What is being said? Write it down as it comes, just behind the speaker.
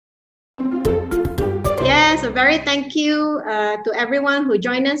Yes, a very thank you to everyone who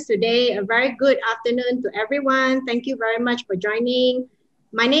joined us today. A very good afternoon to everyone. Thank you very much for joining.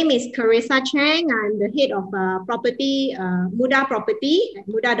 My name is Carissa Chang. I'm the head of property, Muda Property at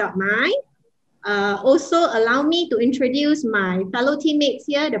muda.my. Also, allow me to introduce my fellow teammates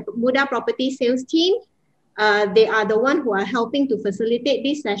here, the Muda Property sales team. They are the one who are helping to facilitate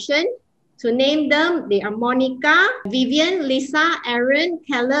this session. To name them, they are Monica, Vivian, Lisa, Aaron,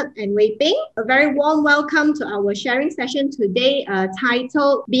 Caleb, and Wei Ping. A very warm welcome to our sharing session today,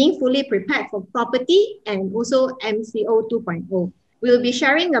 titled Being Fully Prepared for Property and also MCO 2.0. We'll be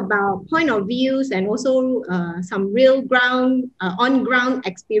sharing about point of views and also some real ground, on-ground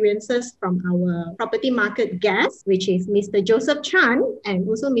experiences from our property market guests, which is Mr. Joseph Chan and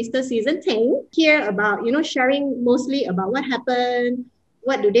also Mr. Season Teng. Here about, sharing mostly about what happened,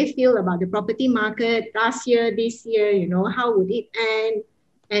 what do they feel about the property market last year, this year, how would it end?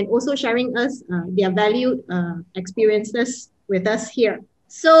 And also sharing us their valued experiences with us here.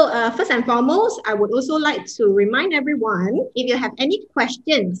 So first and foremost, I would also like to remind everyone, if you have any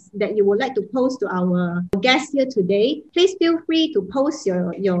questions that you would like to pose to our guests here today, please feel free to post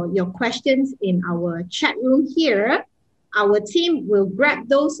your questions in our chat room here. Our team will grab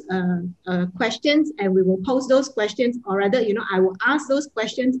those questions and we will post those questions, or rather, I will ask those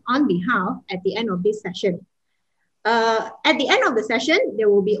questions on behalf at the end of this session. At the end of the session, there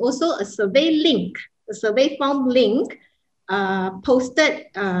will be also a survey link, a survey form link posted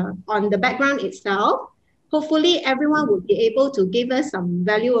on the background itself. Hopefully, everyone will be able to give us some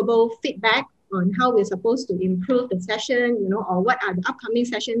valuable feedback on how we're supposed to improve the session, or what are the upcoming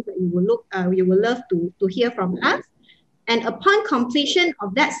sessions that you will love to hear from us. And upon completion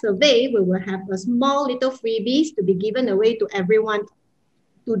of that survey, we will have a small little freebies to be given away to everyone,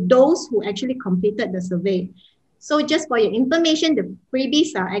 to those who actually completed the survey. So just for your information, the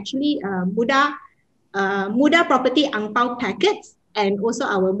freebies are actually Muda Property Ang Pao packets and also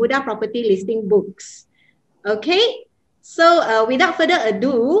our Muda Property listing books. Okay, so without further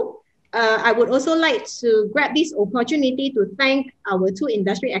ado, I would also like to grab this opportunity to thank our two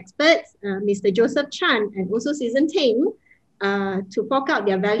industry experts, Mr. Joseph Chan and also Season Teng, to fork out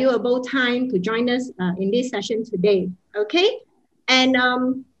their valuable time to join us in this session today. Okay, and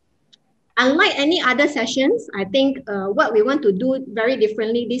unlike any other sessions, I think what we want to do very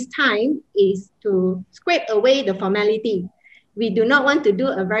differently this time is to scrape away the formality. We do not want to do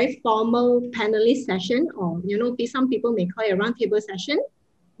a very formal panelist session, or some people may call it a roundtable session.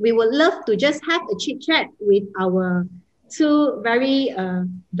 We would love to just have a chit chat with our two very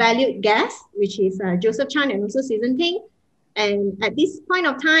valued guests, which is Joseph Chan and also Season Teng. And at this point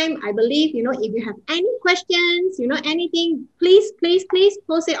of time, I believe, if you have any questions, anything, please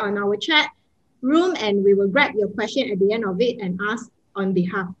post it on our chat room and we will grab your question at the end of it and ask on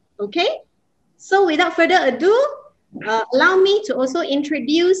behalf. Okay? So without further ado, allow me to also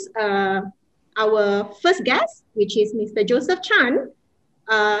introduce our first guest, which is Mr. Joseph Chan.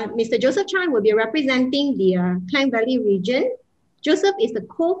 Mr. Joseph Chan will be representing the Klang Valley region. Joseph is the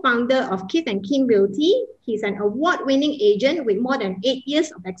co-founder of Keith & Kin Realty. He's an award-winning agent with more than 8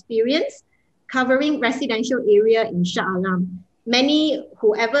 years of experience covering residential area in Shah Alam. Many,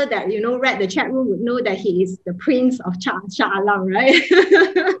 whoever that read the chat room would know that he is the prince of Shah Alam, right?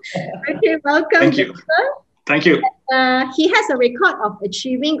 Okay, welcome. Thank you. Thank you. He has a record of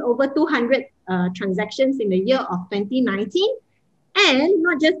achieving over 200 transactions in the year of 2019. And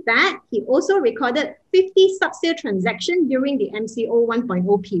not just that, he also recorded 50 sub-sale transactions during the MCO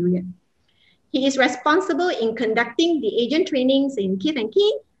 1.0 period. He is responsible in conducting the agent trainings in Keith &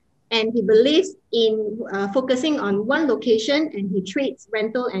 Kin, and he believes in focusing on one location, and he treats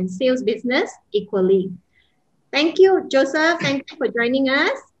rental and sales business equally. Thank you, Joseph. Thank you for joining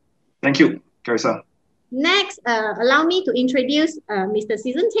us. Thank you, Carissa. Next, allow me to introduce Mr.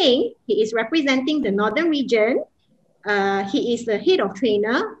 Season Teng. He is representing the Northern region. He is the head of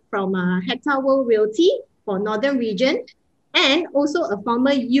trainer from Hector World Realty for Northern region and also a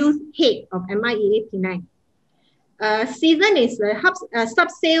former youth head of MIEA Penang. Season is a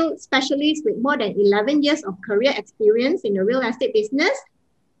sub-sale specialist with more than 11 years of career experience in the real estate business.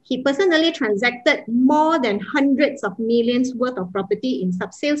 He personally transacted more than hundreds of millions worth of property in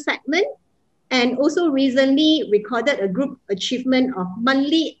sub-sale segment, and also recently recorded a group achievement of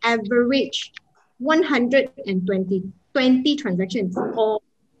monthly average 120 transactions, or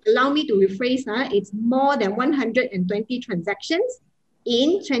allow me to rephrase, it's more than 120 transactions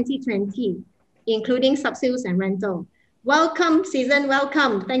in 2020, including sub-sales and rental. Welcome, Season,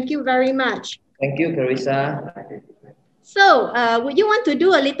 welcome. Thank you very much. Thank you, Carissa. So, would you want to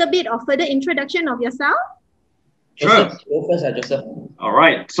do a little bit of further introduction of yourself? Sure. Go first, Joseph. All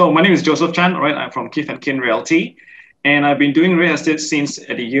right. So my name is Joseph Chan. All right. I'm from Keith and Kin Realty. And I've been doing real estate since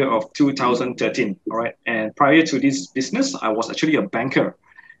the year of 2013. All right. And prior to this business, I was actually a banker.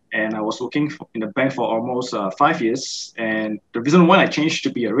 And I was working in the bank for almost 5 years. And the reason why I changed to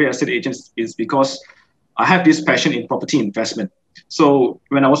be a real estate agent is because I have this passion in property investment. So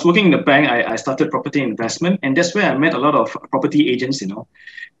when I was working in the bank, I started property investment. And that's where I met a lot of property agents,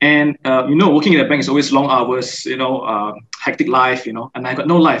 And, working in the bank is always long hours, hectic life, and I got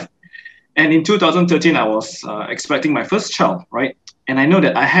no life. And in 2013, I was expecting my first child, right? And I know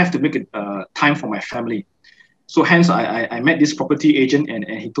that I have to make time for my family. So hence, I met this property agent and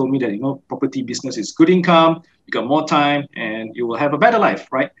he told me that, property business is good income, you got more time, and you will have a better life,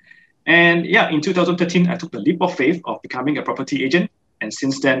 right? And yeah, in 2013, I took the leap of faith of becoming a property agent. And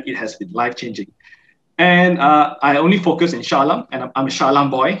since then, it has been life-changing. And I only focus in Shah Alam, and I'm a Shah Alam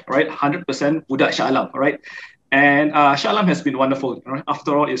boy, right? 100% Budak Shah Alam, right? And Shah Alam has been wonderful. Right?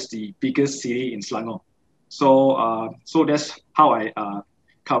 After all, it's the biggest city in Selangor. So that's how I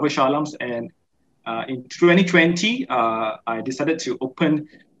cover Shah Alams. And in 2020, I decided to open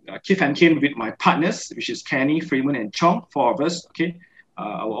Keith and Kin with my partners, which is Kenny, Freeman, and Chong, four of us. Okay,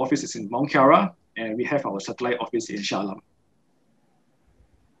 our office is in Mount Kiara, and we have our satellite office in Shah Alam.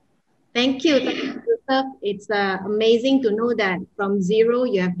 Thank you, Joseph. It's amazing to know that from zero,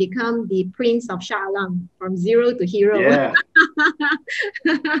 you have become the Prince of Shah Alam, from zero to hero. Yeah.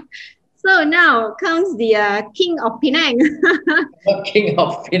 So now comes the King of Penang. King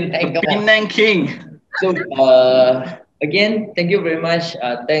of Penang. Penang King. So again, thank you very much.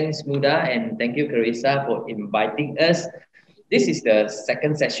 Thanks, Muda, and thank you, Carissa, for inviting us. This is the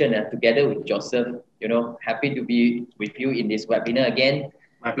second session together with Joseph. Happy to be with you in this webinar again.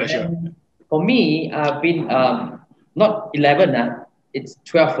 My pleasure. And for me, I've been not 11, it's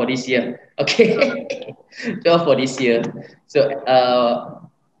 12 for this year. Okay, 12 for this year. So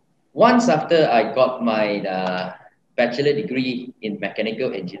once after I got my bachelor degree in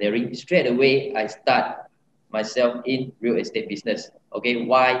mechanical engineering, straight away I start myself in real estate business. Okay,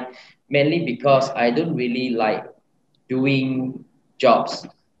 why? Mainly because I don't really like doing jobs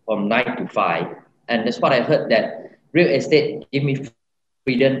from 9 to 5. And that's what I heard, that real estate give me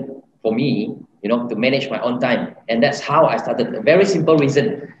freedom for me, to manage my own time. And that's how I started. A very simple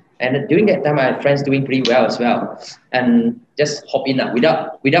reason. And during that time, I had friends doing pretty well as well. And just hop in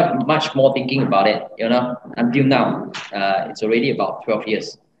without much more thinking about it, until now. It's already about 12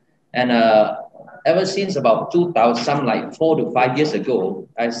 years. And ever since about 2000, some like 4 to 5 years ago,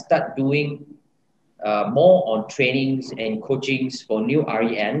 I start doing more on trainings and coachings for new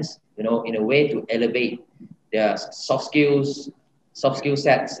RENs, in a way to elevate their soft skill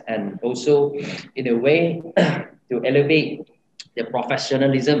sets, and also in a way to elevate the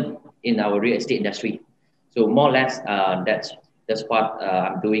professionalism in our real estate industry. So more or less, that's what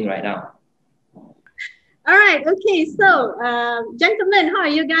I'm doing right now. All right. Okay. So, gentlemen, how are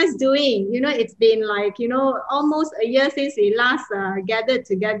you guys doing? It's been like, almost a year since we last gathered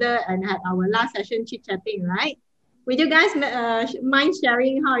together and had our last session chit-chatting, right? Would you guys mind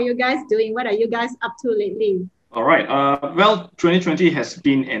sharing how are you guys doing? What are you guys up to lately? All right. Well, 2020 has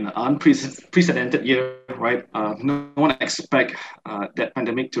been an unprecedented year, right? No one expect that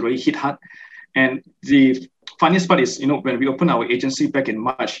pandemic to really hit hard. And the funniest part is, when we opened our agency back in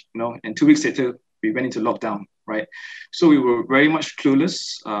March, and 2 weeks later, we went into lockdown, right? So we were very much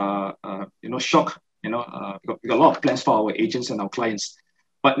clueless, shocked. We got a lot of plans for our agents and our clients.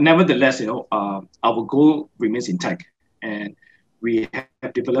 But nevertheless, our goal remains intact. And we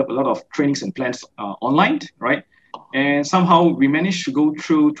have developed a lot of trainings and plans online, right? And somehow we managed to go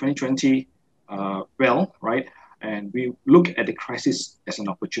through 2020 well, right? And we look at the crisis as an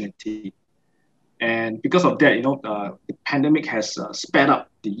opportunity. And because of that, the pandemic has sped up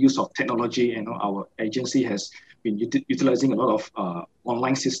the use of technology. And our agency has been utilizing a lot of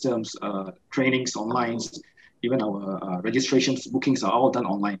online systems, trainings online, even our registrations, bookings are all done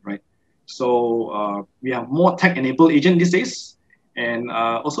online, right? So we are more tech-enabled agent these days. And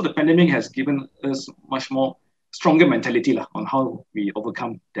also the pandemic has given us much more stronger mentality on how we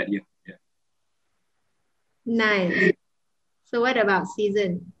overcome that year. Yeah. Nice. So what about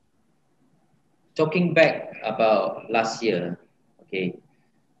Season? Talking back about last year, okay,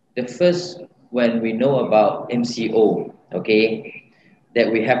 the first, when we know about MCO, okay,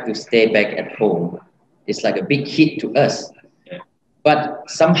 that we have to stay back at home, it's like a big hit to us. Yeah. But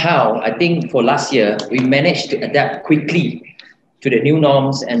somehow, I think for last year, we managed to adapt quickly to the new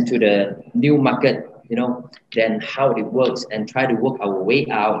norms and to the new market, then how it works, and try to work our way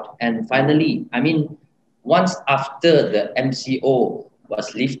out. And finally, once after the MCO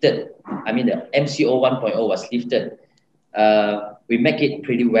was lifted, the MCO 1.0 was lifted, we make it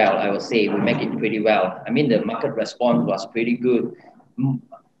pretty well. I would say we make it pretty well. I mean, the market response was pretty good.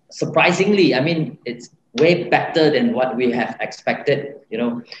 Surprisingly, I mean, it's way better than what we have expected. You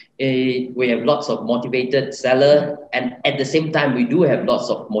know, we have lots of motivated seller, and at the same time, we do have lots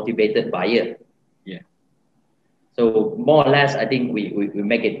of motivated buyer. Yeah. So more or less, I think we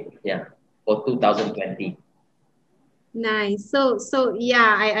make it, yeah, for 2020. Nice. So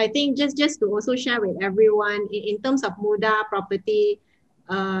yeah, I think just to also share with everyone in terms of Muda property,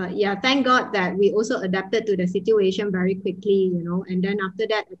 yeah, thank God that we also adapted to the situation very quickly, you know, and then after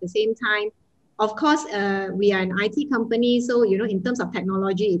that, at the same time, of course, we are an IT company, so you know, in terms of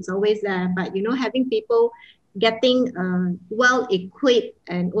technology, it's always there. But you know, having people getting well equipped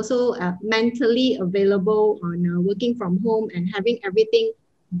and also mentally available on working from home and having everything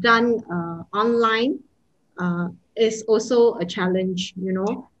done online is also a challenge, you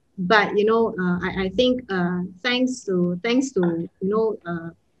know. But you know, I think thanks to you know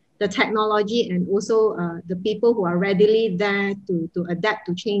the technology and also the people who are readily there to adapt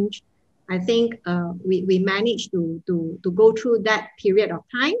to change, I think we managed to go through that period of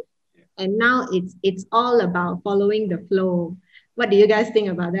time, and now it's all about following the flow. What do you guys think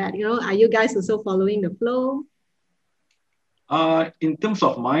about that? You know, are you guys also following the flow? In terms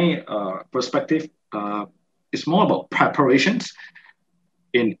of my perspective, it's more about preparations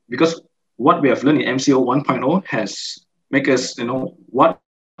because what we have learned in MCO 1.0 has make us, you know, what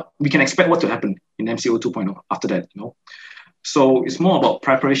we can expect what to happen in MCO 2.0 after that, you know. So it's more about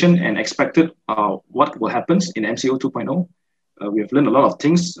preparation and expected what will happen in MCO 2.0. We have learned a lot of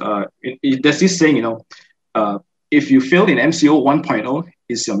things. There's this saying, you know, if you fail in MCO 1.0,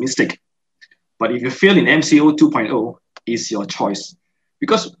 it's your mistake. But if you fail in MCO 2.0, it's your choice.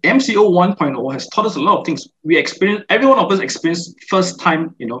 Because MCO 1.0 has taught us a lot of things. Every one of us experienced first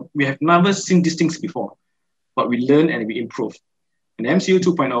time, you know, we have never seen these things before, but we learn and we improve. And MCO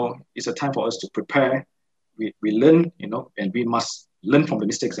 2.0 is a time for us to prepare. We learn, you know, and we must learn from the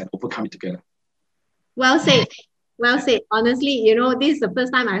mistakes and overcome it together. Well said. Well said. Honestly, you know, this is the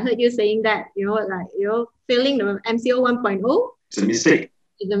first time I heard you saying that, you know, like, you know, failing the MCO 1.0. It's a mistake.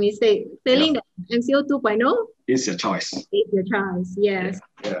 It's a mistake. Failing the MCO 2.0. It's your choice. It's your choice, yes.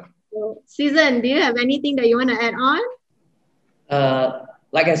 Yeah. So, Susan, do you have anything that you want to add on?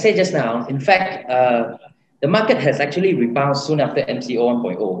 Like I said just now, in fact, the market has actually rebounded soon after MCO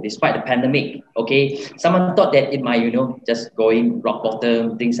 1.0, despite the pandemic. Okay, someone thought that it might, you know, just going rock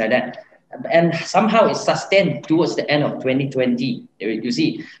bottom, things like that, and somehow it sustained towards the end of 2020. You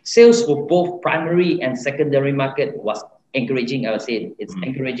see, sales for both primary and secondary market was encouraging. I would say it's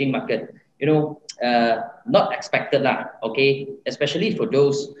encouraging market. You know, not expected lah. Okay, especially for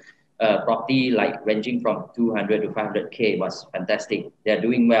those property like ranging from 200 to 500K was fantastic. They're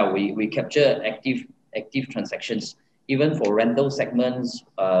doing well. We capture active transactions. Even for rental segments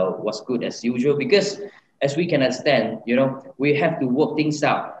was good as usual, because as we can understand, you know, we have to work things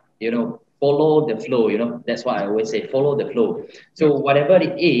out, you know, follow the flow, you know, that's what I always say, follow the flow. So whatever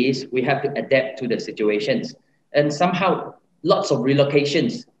it is, we have to adapt to the situations. And somehow lots of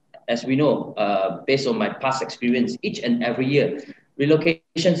relocations, as we know, based on my past experience, each and every year,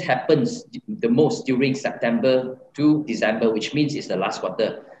 relocations happens the most during September to December, which means it's the last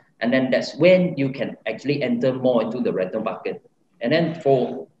quarter. And then that's when you can actually enter more into the rental market. And then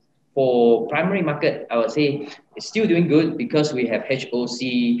for primary market, I would say it's still doing good because we have HOC,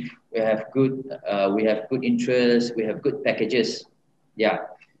 we have good interest, we have good packages. Yeah.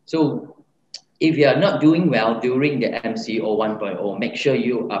 So if you are not doing well during the MCO 1.0, make sure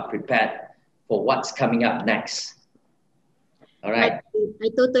you are prepared for what's coming up next. All right. I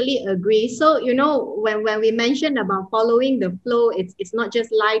totally agree. So, you know, when we mention about following the flow, it's not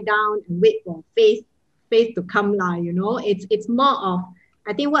just lie down and wait for faith to come, you know. It's more of,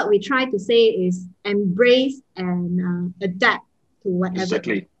 I think what we try to say is embrace and adapt to whatever.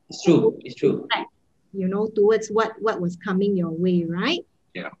 Exactly. It's true. It's true. You know, towards what was coming your way, right?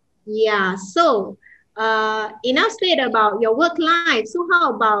 Yeah. Yeah. So, enough said about your work life. So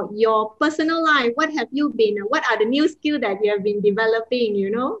how about your personal life? What are the new skills that you have been developing,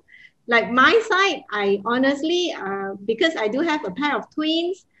 you know? Like my side, I honestly, because I do have a pair of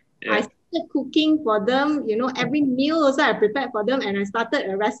twins, I started cooking for them, you know, every meal also I prepared for them, and I started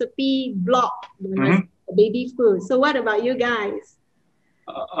a recipe blog, baby food. So what about you guys?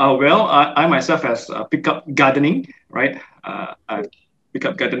 Well, I myself has picked up gardening, right? I've picked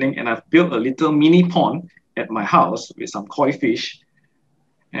up gardening, and I've built a little mini pond at my house with some koi fish.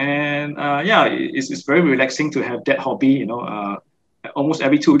 And yeah, it's very relaxing to have that hobby. You know, almost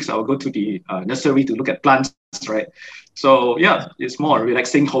every 2 weeks I will go to the nursery to look at plants, right? So yeah, it's more a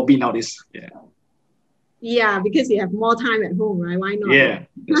relaxing hobby nowadays. Yeah. Yeah, because you have more time at home, right? Why not? Yeah,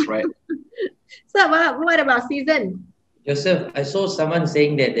 that's right. So what about season? Joseph, I saw someone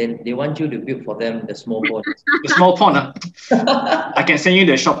saying that they want you to build for them the small pond. The small pond, I can send you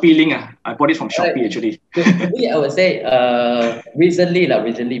the Shopee link. I bought it from Shopee actually. So me, I would say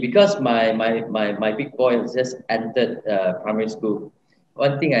recently, because my big boy has just entered primary school.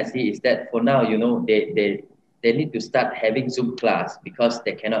 One thing I see is that for now, they need to start having Zoom class because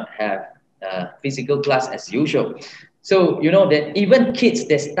they cannot have physical class as usual. So that even kids,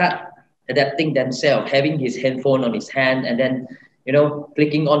 they start adapting themselves, having his headphone on his hand, and then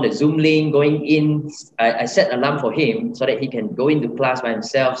clicking on the Zoom link, going in. I set alarm for him so that he can go into class by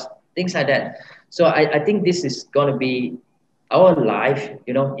himself, things like that. So I think this is going to be our life,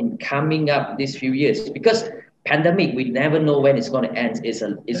 in coming up these few years, because pandemic, we never know when it's going to end. It's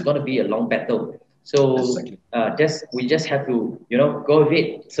going to be a long battle. So Exactly. we just have to, go with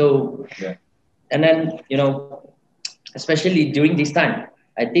it. So, Yeah. and then, especially during this time,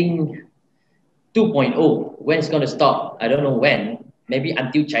 I think 2.0, when it's going to stop, I don't know when, maybe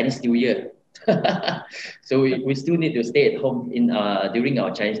until Chinese New Year. So we still need to stay at home during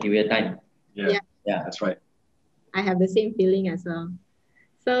our Chinese New Year time. Yeah. Yeah. That's right. I have the same feeling as well.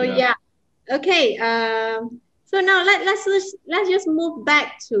 So Yeah. okay. So now let's just move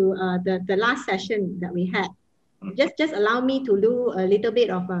back to the last session that we had. Just allow me to do a little bit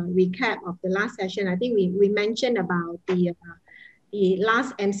of a recap of the last session. I think we mentioned about the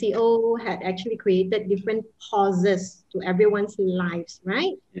last MCO had actually created different pauses to everyone's lives,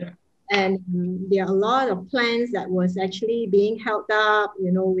 right? Yeah. And there are a lot of plans that was actually being held up. We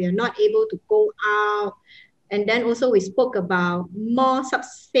are not able to go out. And then also we spoke about more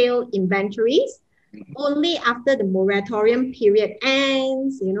sub-sale inventories. Only after the moratorium period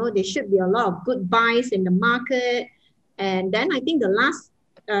ends, there should be a lot of good buys in the market. And then I think the last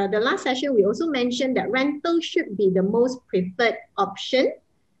session, we also mentioned that rental should be the most preferred option,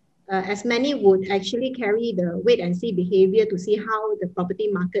 as many would actually carry the wait and see behavior to see how the property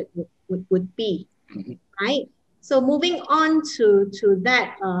market would be, right? So moving on to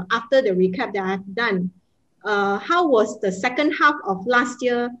that, after the recap that I've done, how was the second half of last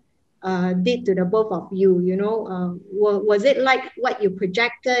year did to the both of you? Was it like what you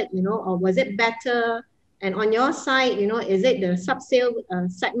projected, or was it better? And on your side, is it the sub-sale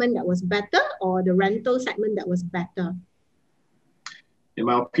segment that was better or the rental segment that was better? In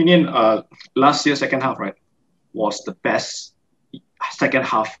my opinion, last year second half, right, was the best second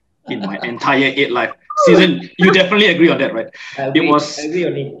half in my entire 8 life season. You definitely agree on that, right? Agree on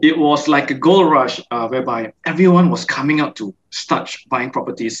it. It was like a gold rush, whereby everyone was coming out to start buying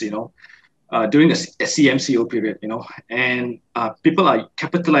properties, during the CMCO period, and people are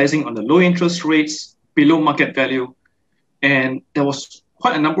capitalizing on the low interest rates, below market value, and there was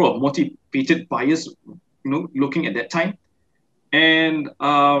quite a number of motivated buyers, looking at that time. And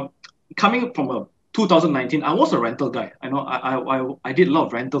coming from 2019, I was a rental guy. I know I did a lot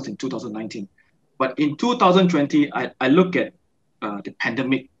of rentals in 2019, but in 2020, I look at the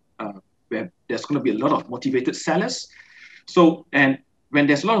pandemic, where there's going to be a lot of motivated sellers. So, and when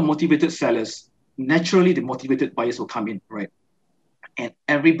there's a lot of motivated sellers, naturally the motivated buyers will come in, right? And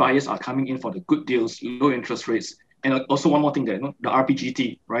every buyers are coming in for the good deals, low interest rates, and also one more thing there, the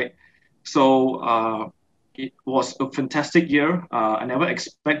RPGT, right? So it was a fantastic year. I never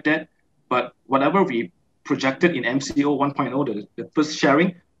expect that, but whatever we projected in MCO 1.0, the first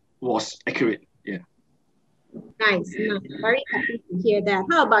sharing was accurate. Yeah. Nice. Very happy to hear that.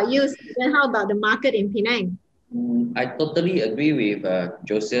 How about you, Stephen? How about the market in Penang? I totally agree with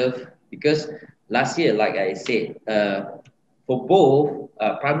Joseph, because last year, like I said, for both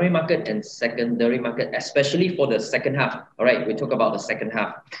primary market and secondary market, especially for the second half. All right, we talk about the second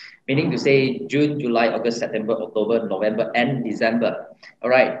half, meaning to say June, July, August, September, October, November, and December. All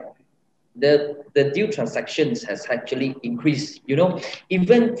right, the deal transactions has actually increased.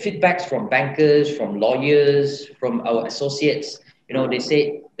 Even feedbacks from bankers, from lawyers, from our associates, they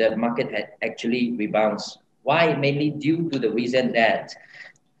say the market had actually rebounds. Why? Mainly due to the reason that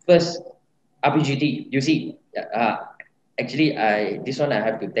first, RPGT, you see, actually, this one I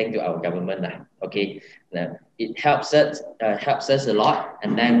have to thank to our government. Okay, it helps us a lot.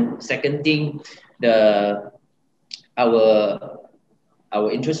 And then second thing, our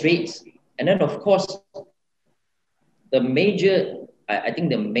interest rates, and then of course, I think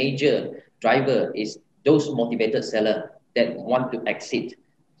the major driver is those motivated seller that want to exit.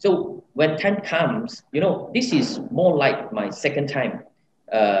 So when time comes, this is more like my second time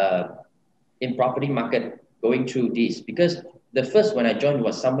in property market going through this, because the first when I joined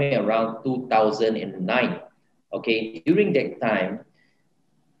was somewhere around 2009. Okay, during that time,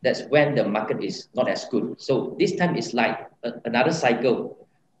 that's when the market is not as good. So this time is like another cycle.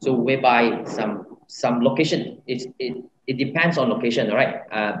 So whereby some location, it depends on location, right?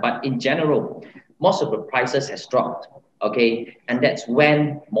 But in general, most of the prices has dropped. Okay, and that's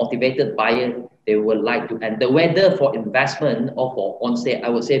when motivated buyer they would like to, and the weather for investment or for on sale, I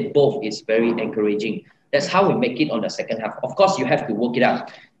would say both is very encouraging. That's how we make it on the second half. Of course, you have to work it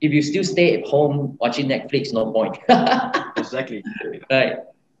out. If you still stay at home watching Netflix, no point. Exactly. Right.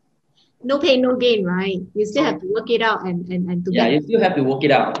 No pain, no gain, right? You still have to work it out and to Yeah, get. you still have to work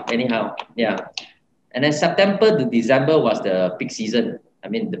it out anyhow. Yeah. And then September to December was the peak season. I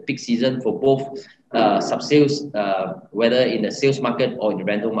mean, the peak season for both sub-sales, whether in the sales market or in the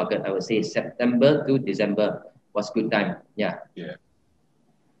rental market, I would say September to December was good time. Yeah. Yeah.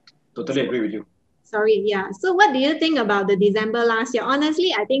 Totally agree with you. Sorry, yeah. So what do you think about the December last year?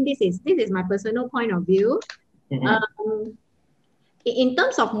 Honestly, I think this is my personal point of view. In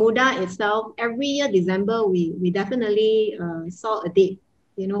terms of Muda itself, every year December we definitely saw a dip.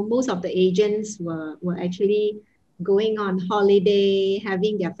 You know, most of the agents were actually going on holiday,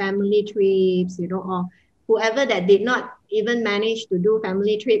 having their family trips, you know, or whoever that did not even manage to do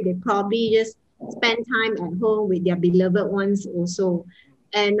family trip, they probably just spend time at home with their beloved ones also.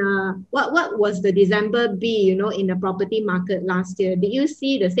 And what was the December be, you know, in the property market last year? Did you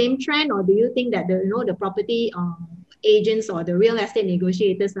see the same trend, or do you think that the property agents or the real estate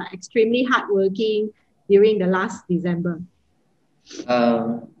negotiators are extremely hardworking during the last December?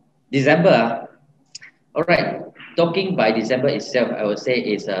 December. All right. Talking by December itself, I would say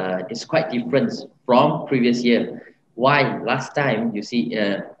it's quite different from previous year. Why? Last time, you see,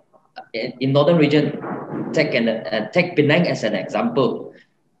 in northern region, take Penang as an example.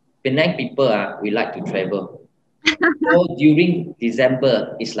 Penang people, we like to travel. So during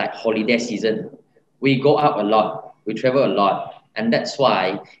December, it's like holiday season. We go out a lot, we travel a lot. And that's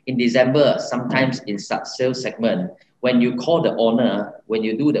why in December, sometimes in sales segment, when you call the owner, when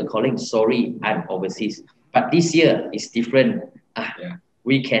you do the calling, sorry, I'm overseas. But this year is different.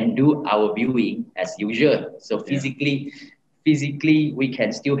 We can do our viewing as usual. So physically, we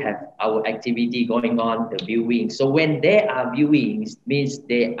can still have our activity going on, the viewing. So when there are viewings, means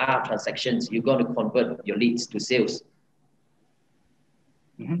there are transactions, you're going to convert your leads to sales.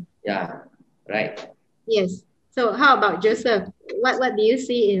 Yeah, right. Yes. So how about Joseph? What do you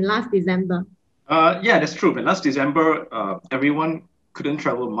see in last December? Yeah, that's true. But last December, everyone couldn't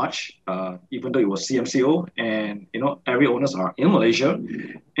travel much, even though it was CMCO, and every owners are in Malaysia,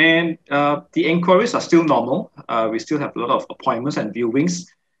 and the inquiries are still normal. We still have a lot of appointments and viewings,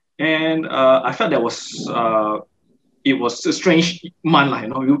 and I felt it was a strange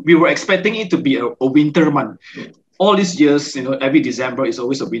month. We were expecting it to be a winter month. All these years, every December is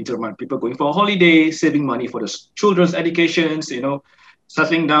always a winter month. People going for a holiday, saving money for the children's educations,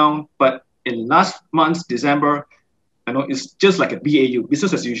 settling down. But in last month's December, it's just like a BAU,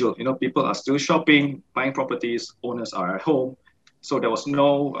 business as usual. People are still shopping, buying properties, owners are at home. So there was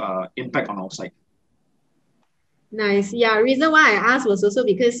no impact on our side. Nice. Yeah. Reason why I asked was also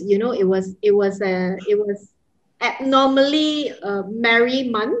because, it was abnormally a merry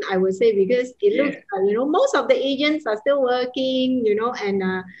month, I would say, because it looks like, most of the agents are still working, and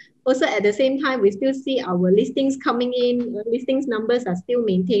also at the same time, we still see our listings coming in, listings numbers are still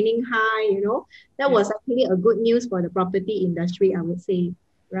maintaining high, That was actually a good news for the property industry, I would say,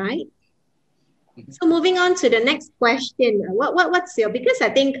 right? So moving on to the next question, what's your, because I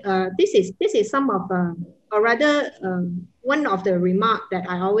think this is some of, or rather one of the remark that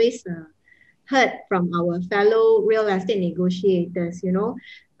I always heard from our fellow real estate negotiators,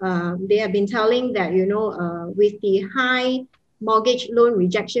 they have been telling that, with the high mortgage loan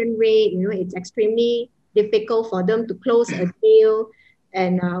rejection rate, it's extremely difficult for them to close a deal.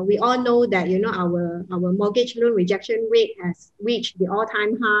 And we all know that, our mortgage loan rejection rate has reached the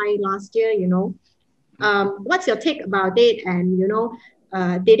all-time high last year, What's your take about it? And,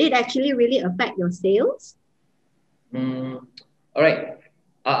 did it actually really affect your sales? All right.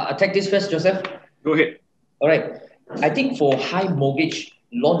 I'll take this first, Joseph. Go ahead. All right. I think for high mortgage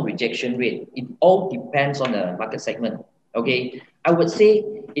loan rejection rate, it all depends on the market segment. Okay. I would say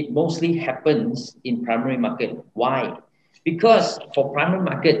it mostly happens in primary market. Why? Because for primary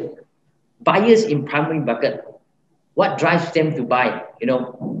market, buyers in primary market, what drives them to buy?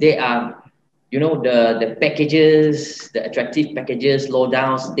 They are, the packages, the attractive packages,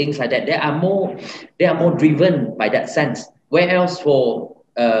 lowdowns, things like that. They are more driven by that sense. Whereas for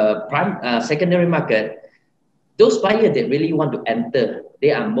secondary market, those buyers that really want to enter,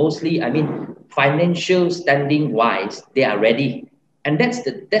 they are mostly, financial standing wise, they are ready. And that's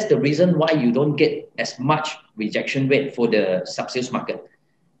the reason why you don't get as much rejection rate for the sub-sales market.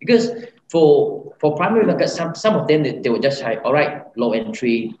 Because for primary market, some of them they would just say, all right, low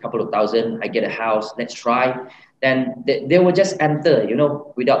entry, couple of thousand, I get a house, let's try. Then they will just enter, you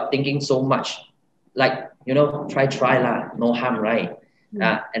know, without thinking so much. Like, you know, try lah, no harm, right?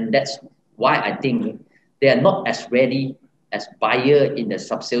 And that's why I think they are not as ready as buyer in the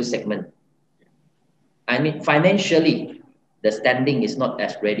sub-sale segment. I mean, financially, the standing is not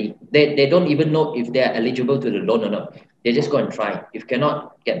as ready. They don't even know if they are eligible to the loan or not. They just go and try. If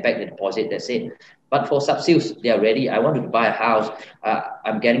cannot get back the deposit, that's it. But for sub-sales, they are ready. I want to buy a house.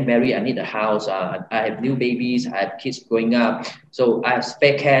 I'm getting married. I need a house. I have new babies. I have kids growing up. So I have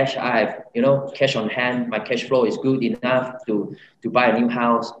spare cash. I have, you know, cash on hand. My cash flow is good enough to buy a new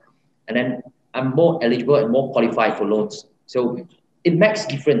house. And then I'm more eligible and more qualified for loans. So it makes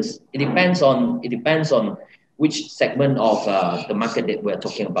difference. It depends on which segment of the market that we're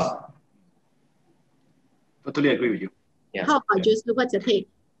talking about. Totally agree with you. Yeah. How about Joseph? What's your take?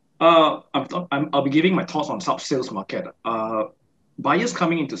 I'll be giving my thoughts on sub-sales market. Buyers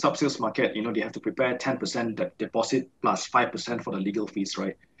coming into sub-sales market, you know, they have to prepare 10% deposit plus 5% for the legal fees,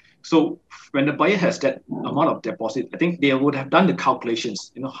 right? So when the buyer has that amount of deposit, I think they would have done the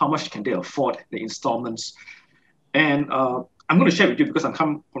calculations, you know, how much can they afford the installments. And I'm going to share with you because I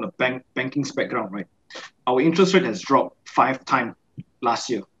come from a banking background, right? Our interest rate has dropped 5 times last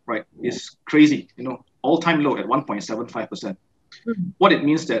year, right? It's crazy, you know, all-time low at 1.75%. What it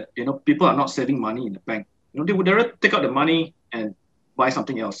means that, you know, people are not saving money in the bank. You know, they would rather take out the money and buy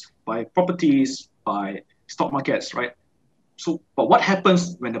something else, buy properties, buy stock markets, right? So, but what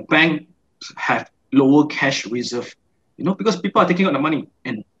happens when the bank have lower cash reserve? You know, because people are taking out the money,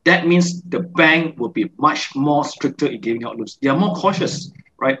 and that means the bank will be much more stricter in giving out loans. They are more cautious,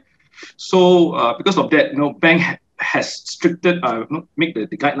 right? So, because of that, you know, bank has stricted, make the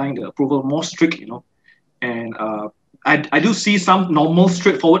guideline, the approval more strict, you know, and I do see some normal,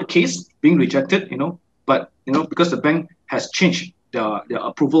 straightforward case being rejected, you know, but, you know, because the bank has changed the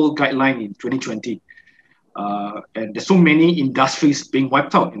approval guideline in 2020, and there's so many industries being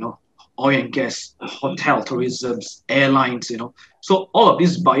wiped out, you know, oil and gas, hotel, tourism, airlines, you know. So all of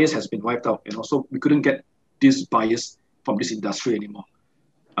these buyers has been wiped out, you know, so we couldn't get these buyers from this industry anymore.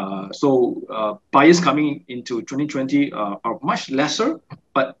 So buyers coming into 2020 are much lesser,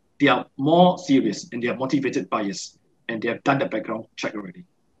 but they are more serious and they are motivated buyers. And they have done the background check already.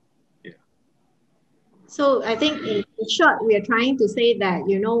 Yeah. So I think in short, we are trying to say that,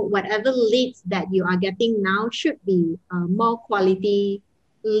 you know, whatever leads that you are getting now should be more quality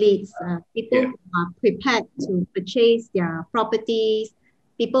leads. People who are prepared to purchase their properties,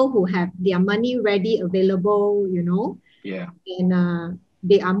 people who have their money ready available, you know. Yeah. And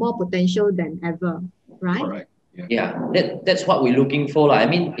they are more potential than ever, right? Correct. Yeah, that's what we're looking for. I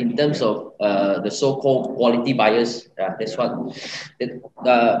mean, in terms of the so-called quality buyers, that's what,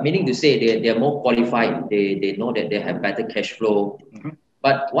 meaning to say they're more qualified. They know that they have better cash flow.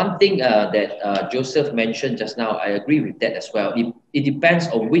 But one thing that Joseph mentioned just now, I agree with that as well. It depends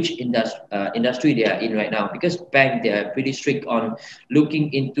on which industry they are in right now, because bank, they are pretty strict on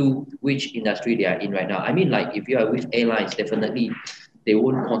looking into which industry they are in right now. I mean, like if you are with airlines, definitely they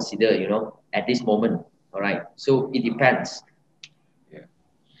won't consider, you know, at this moment. All right. So it depends. Yeah.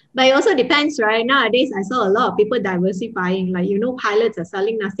 But it also depends, right? Nowadays, I saw a lot of people diversifying. Like, you know, pilots are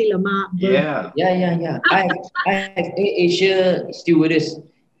selling nasi lemak. Yeah. I have Asia stewardess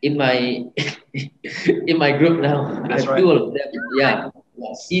in my in my group now. That's right. Two of them. Yeah.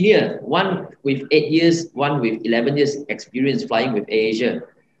 Senior, one with 8 years, one with 11 years experience flying with Asia.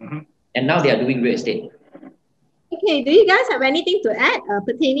 And now they are doing real estate. Okay, do you guys have anything to add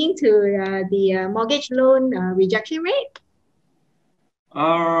pertaining to the mortgage loan rejection rate?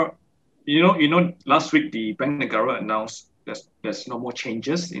 You know, last week the Bank Negara announced there's no more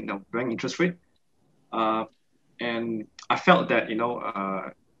changes in the bank interest rate, and I felt that, you know,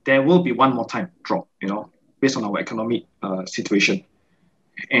 there will be one more time drop, you know, based on our economic situation,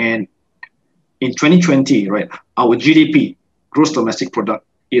 and in 2020, right, our GDP, gross domestic product,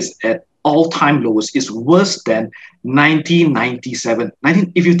 is at all-time lowest. Is worse than 1997.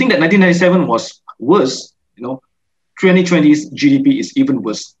 If you think that 1997 was worse, you know, 2020's GDP is even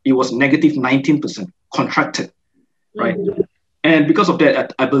worse. It was negative 19%, contracted, right? And because of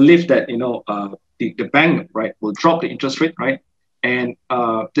that, I believe that, you know, the bank, right, will drop the interest rate, right? And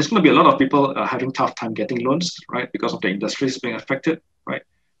there's going to be a lot of people having tough time getting loans, right, because of the industries being affected, right?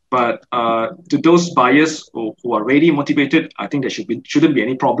 But to those buyers who are really motivated, I think there shouldn't be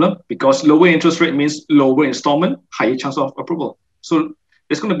any problem, because lower interest rate means lower installment, higher chance of approval. So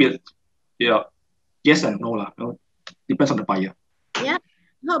there's going to be a yes and no, you know, depends on the buyer. Yeah.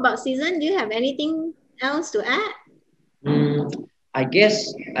 How about Season? Do you have anything else to add? I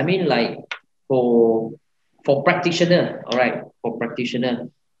guess, I mean, like for practitioner, all right, for practitioner,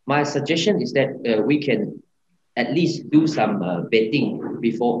 my suggestion is that we can at least do some vetting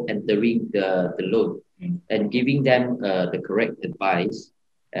before entering the loan and giving them the correct advice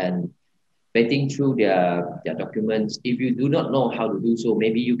and vetting through their documents. If you do not know how to do so,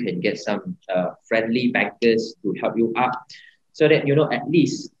 maybe you can get some friendly bankers to help you out so that, you know, at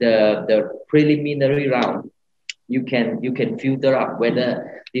least the preliminary round, you can filter out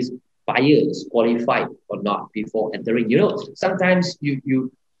whether this buyer is qualified or not before entering. You know, sometimes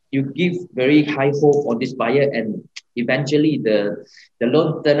you give very high hope on this buyer and eventually the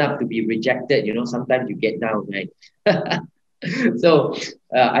loan turn up to be rejected. You know, sometimes you get down, right? So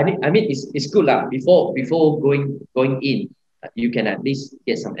I mean it's good lah. Before going in, you can at least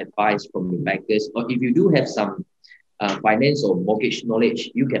get some advice from your bankers, or if you do have some finance or mortgage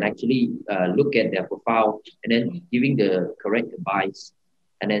knowledge, you can actually look at their profile and then giving the correct advice,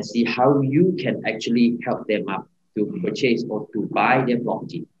 and then see how you can actually help them up to purchase or to buy their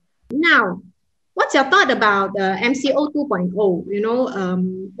property. Now, what's your thought about MCO 2.0? You know,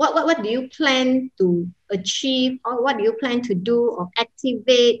 what do you plan to achieve, or what do you plan to do or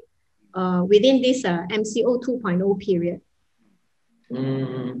activate within this MCO 2.0 period?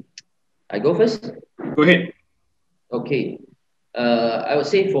 I go first. Go ahead. Okay. I would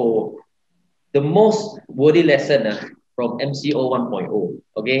say for the most worthy lesson from MCO 1.0,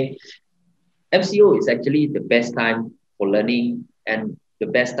 okay? MCO is actually the best time for learning and the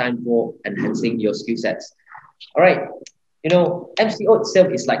best time for enhancing your skill sets. All right. You know, MCO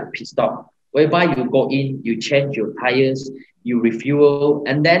itself is like a pit stop whereby you go in, you change your tires, you refuel,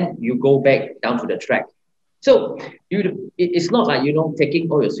 and then you go back down to the track. So it's not like, you know,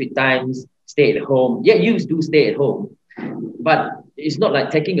 taking all your sweet times, stay at home. Yeah, you do stay at home, but it's not like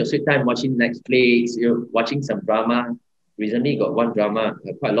taking your sweet time watching Netflix, you know, watching some drama. Recently got one drama,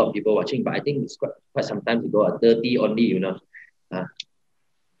 quite a lot of people watching, but I think it's quite some time ago, 30 only, you know.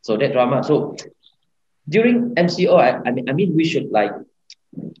 So that drama. So during MCO, I mean,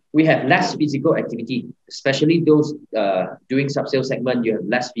 we have less physical activity, especially those doing sub-sale segment. You have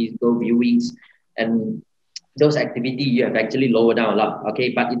less physical viewings, and those activity you have actually lowered down a lot.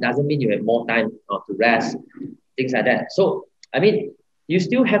 Okay, but it doesn't mean you have more time to rest, things like that. So I mean, you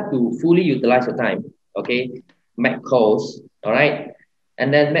still have to fully utilize your time. Okay, make calls. All right,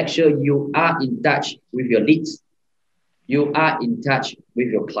 and then make sure you are in touch with your leads. You are in touch with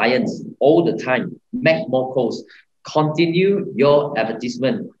your clients all the time. Make more calls. Continue your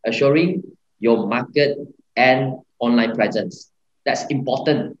advertisement, assuring your market and online presence. That's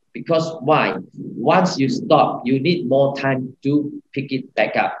important because why? Once you stop, you need more time to pick it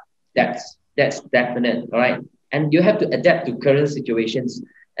back up. That's definite, all right? And you have to adapt to current situations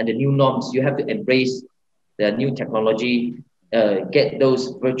and the new norms. You have to embrace the new technology, get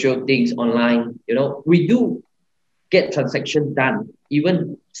those virtual things online. You know, we do get transaction done,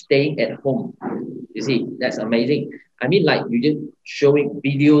 even staying at home. You see, that's amazing. I mean, like you just showing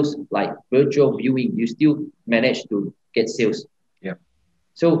videos like virtual viewing, you still manage to get sales. Yeah.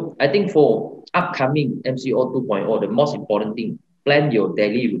 So I think for upcoming MCO 2.0, the most important thing, plan your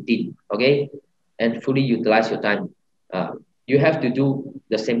daily routine, okay? And fully utilize your time. You have to do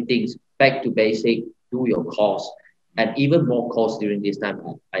the same things, back to basic, do your calls, and even more calls during this time,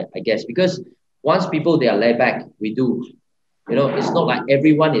 I guess, because once people, they are laid back, we do. You know, it's not like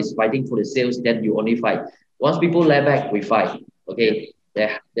everyone is fighting for the sales, then you only fight. Once people lay back, we fight. Okay,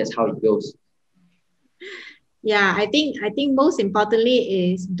 that's how it goes. Yeah, I think most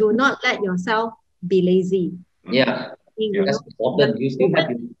importantly is do not let yourself be lazy. Yeah, that's important. You still have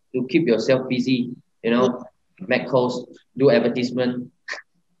to keep yourself busy. You know, make calls, do advertisement.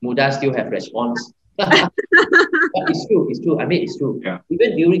 Muda still have response. But it's true. I mean, it's true. Yeah.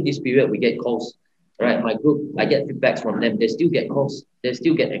 Even during this period, we get calls. Right, my group, I get feedbacks from them. They still get calls. They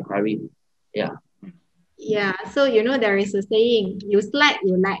still get inquiry. Yeah. Yeah. So, you know, there is a saying, you slack,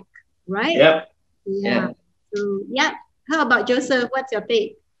 you lack, right? Yep. Yeah. So, yeah. How about Joseph? What's your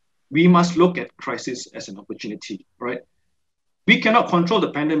take? We must look at crisis as an opportunity, right? We cannot control the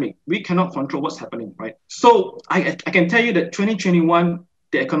pandemic. We cannot control what's happening, right? So I can tell you that 2021,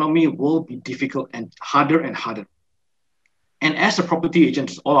 the economy will be difficult and harder and harder. And as a property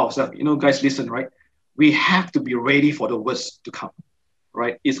agent, all ourselves, you know, guys, listen, right? We have to be ready for the worst to come,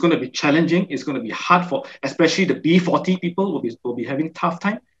 right? It's going to be challenging. It's going to be hard for, especially the B40 people will be having a tough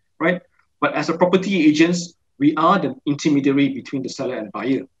time, right? But as a property agents, we are the intermediary between the seller and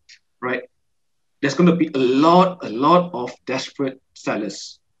buyer, right? There's going to be a lot of desperate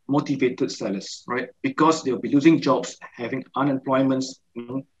sellers, motivated sellers, right? Because they'll be losing jobs, having unemployment,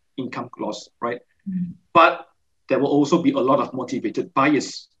 income loss, right? Mm-hmm. But there will also be a lot of motivated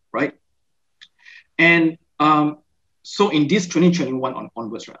buyers, right? And so in this 2021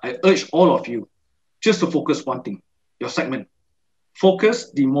 onwards, right, I urge all of you just to focus one thing, your segment.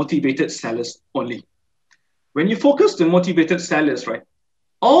 Focus the motivated sellers only. When you focus the motivated sellers, right,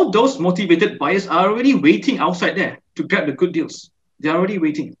 all those motivated buyers are already waiting outside there to grab the good deals. They're already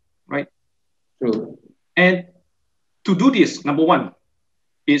waiting, right? True. And to do this, number one,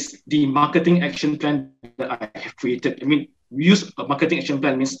 is the marketing action plan that I have created. I mean, we use a marketing action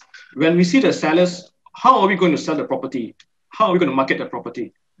plan means when we see the sellers, how are we going to sell the property? How are we going to market the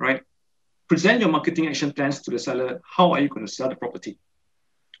property, right? Present your marketing action plans to the seller. How are you going to sell the property,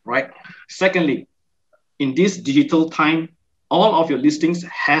 right? Secondly, in this digital time, all of your listings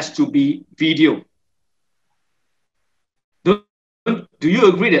has to be video. Do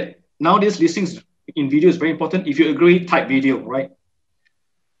you agree that nowadays listings in video is very important? If you agree, type video, right?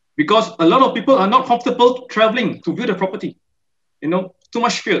 Because a lot of people are not comfortable traveling to view the property. You know, too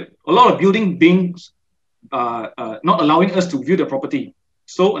much fear. A lot of building beings not allowing us to view the property.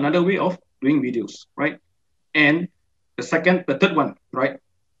 So another way of doing videos, right? And the third one, right?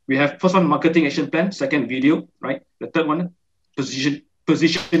 We have first one, marketing action plan, second, video, right? The third one,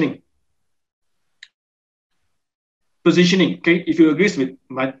 positioning. Positioning, okay? If you agree with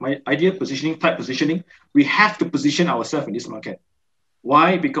my idea, type positioning, we have to position ourselves in this market.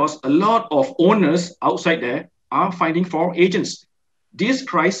 Why? Because a lot of owners outside there are finding for agents. This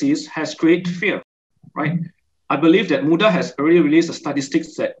crisis has created fear, right? I believe that Muda has already released the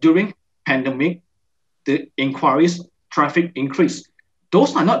statistics that during pandemic, the inquiries, traffic increased.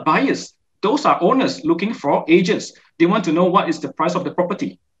 Those are not buyers. Those are owners looking for agents. They want to know what is the price of the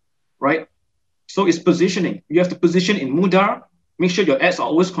property, right? So it's positioning. You have to position in Muda. Make sure your ads are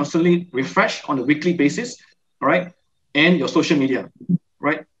always constantly refreshed on a weekly basis, right? And your social media,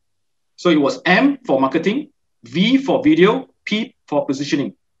 right? So it was M for marketing, V for video, P for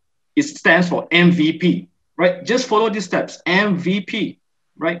positioning. It stands for MVP, right? Just follow these steps, MVP,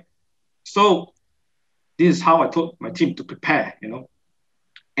 right? So this is how I told my team to prepare, you know,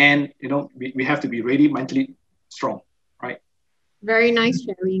 and, you know, we have to be ready, mentally strong, right? Very nice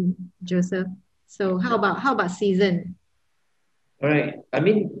sharing, Joseph. So how about season? All right. I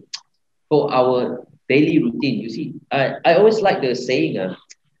mean, for our daily routine, you see, I always like the saying,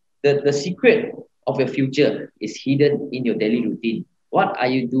 the secret of your future is hidden in your daily routine. What are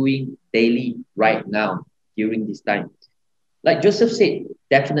you doing daily right now during this time? Like Joseph said,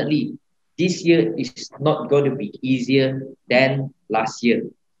 definitely this year is not going to be easier than last year.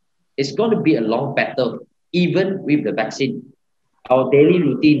 It's going to be a long battle, even with the vaccine. Our daily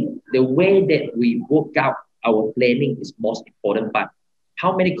routine, the way that we work out our planning is most important part.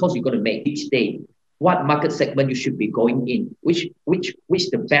 How many calls you're going to make each day? What market segment you should be going in? Which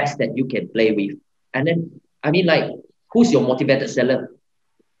the best that you can play with? And then, I mean, like, who's your motivated seller?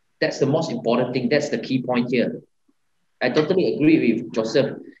 That's the most important thing. That's the key point here. I totally agree with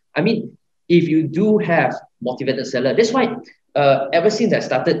Joseph. I mean, if you do have motivated seller, that's why ever since I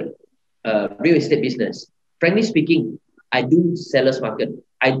started real estate business, frankly speaking, I do sellers market.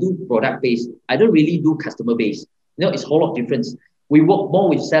 I do product based. I don't really do customer based. You know, it's a whole lot of difference. We work more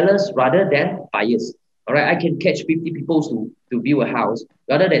with sellers rather than buyers. All right, I can catch 50 people to view a house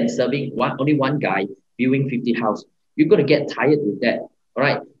rather than serving only one guy viewing 50 houses. You're going to get tired with that. All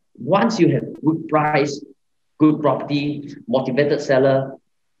right. Once you have good price, good property, motivated seller,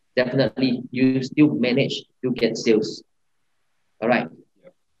 definitely you still manage to get sales. All right.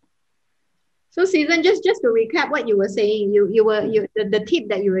 So season, just to recap what you were saying, the tip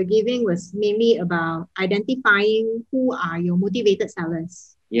that you were giving was mainly about identifying who are your motivated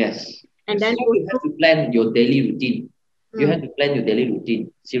sellers. Yes. And then so you have to plan your daily routine. You have to plan your daily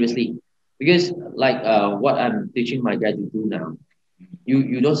routine, seriously. Because like what I'm teaching my guy to do now,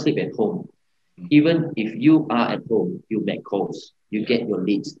 you don't sleep at home. Even if you are at home, you make calls, you get your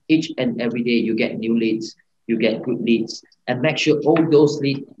leads. Each and every day you get new leads, you get good leads. And make sure all those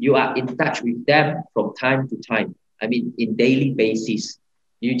leads, you are in touch with them from time to time. I mean, in daily basis.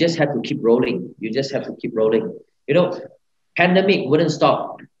 You just have to keep rolling. You just have to keep rolling. You know, pandemic wouldn't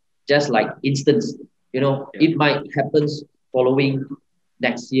stop just like instance. You know, it might happen following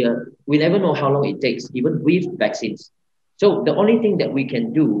next year. We never know how long it takes, even with vaccines. So the only thing that we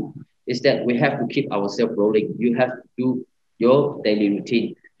can do is that we have to keep ourselves rolling. You have to do your daily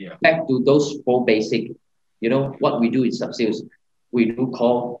routine. Yeah. Back to those four basic. You know, what we do in sub-sales, we do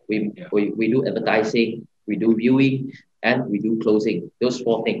call, we do advertising, we do viewing, and we do closing. Those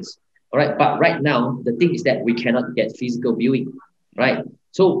four things. All right. But right now, the thing is that we cannot get physical viewing, right?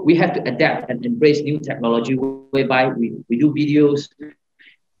 So we have to adapt and embrace new technology whereby we do videos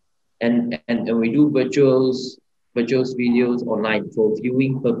and we do virtuals virtual videos online for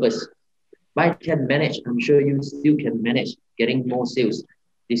viewing purpose. But I can manage. I'm sure you still can manage getting more sales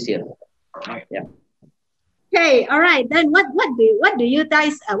this year. Right. Yeah. Okay, all right. Then what do you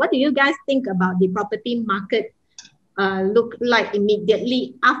guys think about the property market look like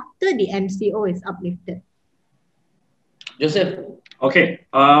immediately after the MCO is uplifted? Joseph. Okay.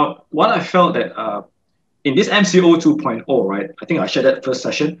 What I felt that in this MCO 2.0, right? I think I shared that first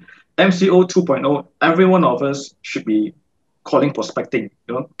session. MCO 2.0, every one of us should be calling prospecting,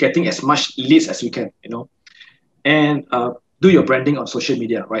 getting as much leads as we can, and do your branding on social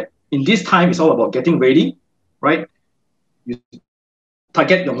media, right? In this time, it's all about getting ready, right? You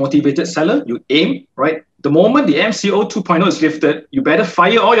target your motivated seller, you aim, right? The moment the MCO 2.0 is lifted, you better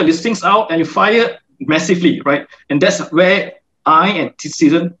fire all your listings out and you fire massively, right? And that's where I and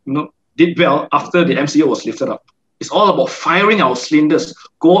Season, did well after the MCO was lifted up. It's all about firing our cylinders,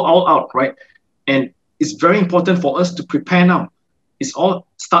 go all out, right? And it's very important for us to prepare now. It's all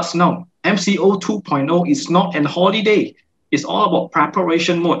starts now. MCO 2.0 is not an holiday. It's all about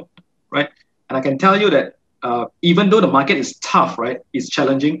preparation mode, right? And I can tell you that even though the market is tough, right, it's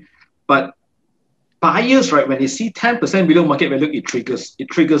challenging, but buyers, right, when they see 10% below market value, it triggers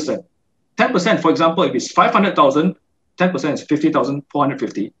them. 10%, for example, if it's 500,000, 10% is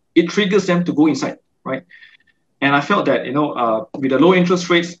 50,450. It triggers them to go inside, right? And I felt that, with the low interest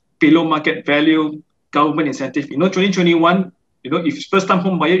rates, below market value, government incentive, 2021, if first-time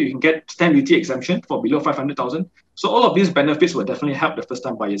home buyer, you can get stamp duty exemption for below 500,000. So all of these benefits will definitely help the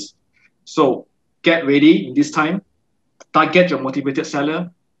first-time buyers. So get ready in this time, target your motivated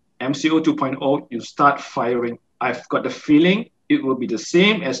seller, MCO 2.0, you start firing. I've got the feeling it will be the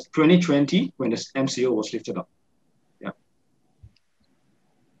same as 2020 when the MCO was lifted up. Yeah.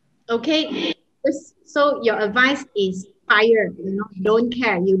 Okay, so your advice is fire, don't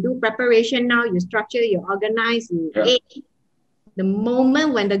care. You do preparation now, you structure, you organize, you aim. The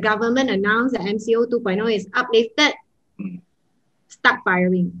moment when the government announced that MCO 2.0 is uplifted, start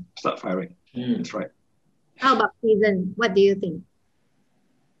firing. Start firing. That's right. How about Season? What do you think?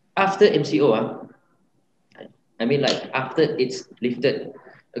 After MCO, I mean, like after it's lifted,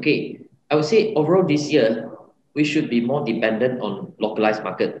 okay, I would say overall this year, we should be more dependent on localized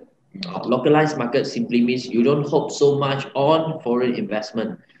market. Localized market simply means you don't hope so much on foreign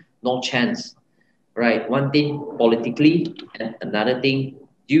investment. No chance, right? One thing politically, and another thing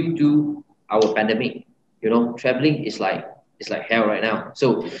due to our pandemic. Traveling is like hell right now.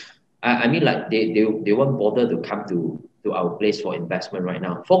 So I mean, like they won't bother to come to our place for investment right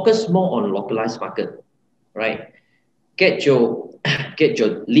now. Focus more on localized market, right? Get your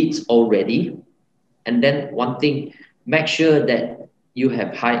leads already, and then one thing, make sure that you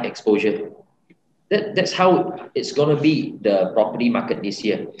have high exposure. That's how it's gonna be the property market this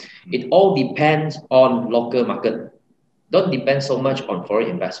year. It all depends on local market. Don't depend so much on foreign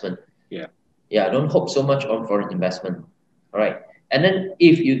investment. Yeah. Don't hope so much on foreign investment. All right. And then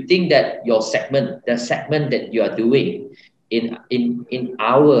if you think that your segment, the segment that you are doing in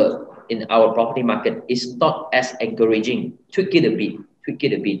our property market is not as encouraging, tweak it a bit,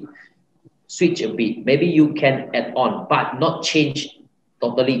 switch a bit. Maybe you can add on, but not change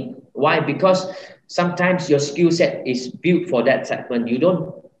totally. Why? Because sometimes your skill set is built for that segment. You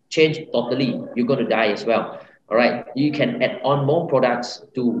don't change totally, you're going to die as well. All right. You can add on more products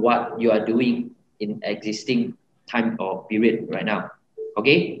to what you are doing in existing time or period right now.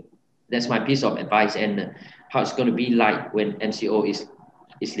 Okay, that's my piece of advice, and how it's going to be like when MCO is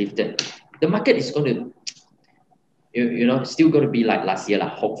lifted. The market is going to, still going to be like last year,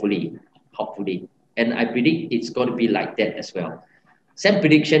 hopefully, and I predict it's going to be like that as well. Same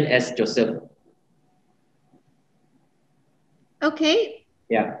prediction as Joseph. Okay.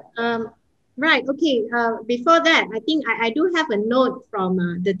 Yeah. Right. Okay. Before that, I think I do have a note from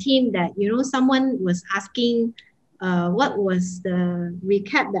the team that, someone was asking what was the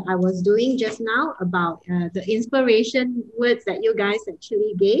recap that I was doing just now about the inspiration words that you guys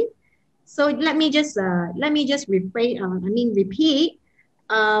actually gave. So let me just repeat.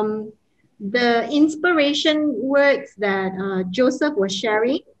 The inspiration words that Joseph was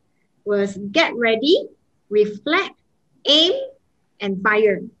sharing was get ready, reflect, aim, and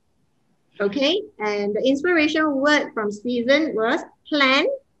fire. Okay, and the inspiration word from Season was plan,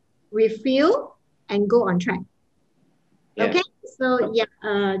 refuel, and go on track. Yeah. Okay, so yeah,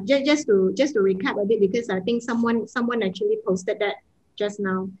 just to recap a bit, because I think someone actually posted that just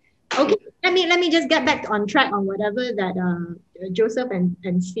now. Okay, let me just get back on track on whatever that Joseph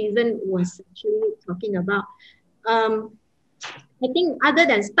and Season was actually talking about. I think other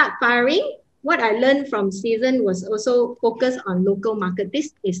than start firing, what I learned from season was also focus on local market.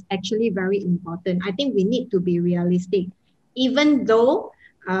 This is actually very important. I think we need to be realistic. Even though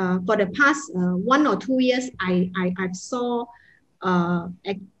for the past 1 or 2 years, I've saw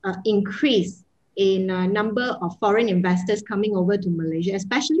increase in number of foreign investors coming over to Malaysia,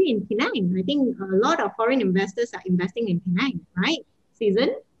 especially in Penang. I think a lot of foreign investors are investing in Penang, right?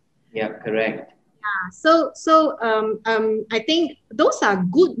 Season? Yeah, correct. I think those are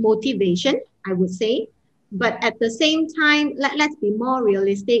good motivation, I would say. But at the same time, let's be more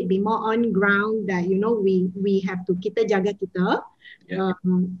realistic, be more on ground that, we have to kita jaga kita. Yeah.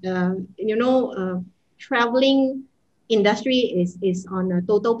 Traveling industry is on a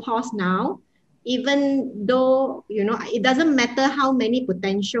total pause now. Even though, it doesn't matter how many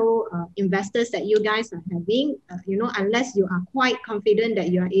potential investors that you guys are having, unless you are quite confident that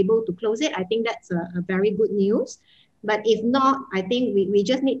you are able to close it, I think that's a very good news. But if not, I think we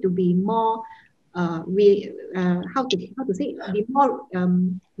just need to be more, be more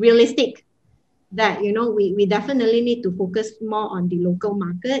realistic that, we definitely need to focus more on the local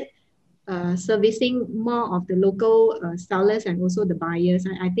market, servicing more of the local sellers and also the buyers.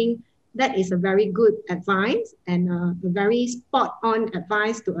 I think that is a very good advice and a very spot on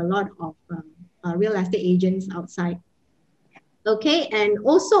advice to a lot of real estate agents outside. Okay, and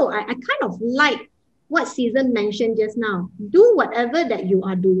also I kind of like what Season mentioned just now. Do whatever that you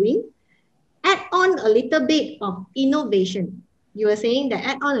are doing, add on a little bit of innovation. You were saying that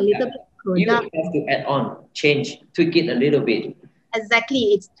add on a little bit of product. You have to add on, change, tweak it a little bit.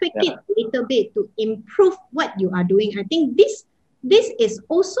 Exactly, it's tweak it a little bit to improve what you are doing. I think this is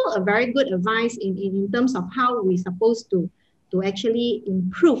also a very good advice in terms of how we're supposed to actually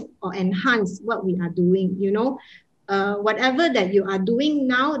improve or enhance what we are doing. Whatever that you are doing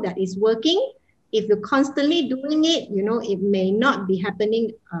now that is working, if you're constantly doing it, it may not be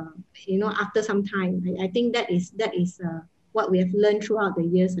happening, after some time. I think that is what we have learned throughout the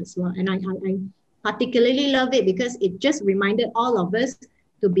years as well. And I particularly love it because it just reminded all of us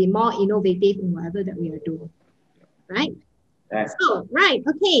to be more innovative in whatever that we are doing, right? So, right,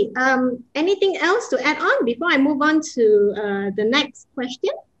 okay. Anything else to add on before I move on to the next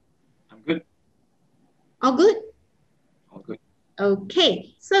question? I'm good. All good? All good.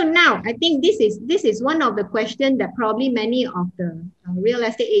 Okay, so now I think this is one of the questions that probably many of the real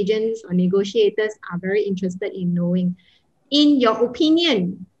estate agents or negotiators are very interested in knowing. In your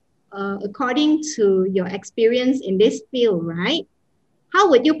opinion, according to your experience in this field, right? How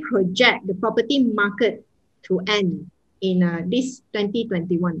would you project the property market to end in this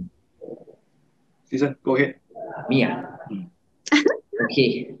 2021? Season, go ahead. Me.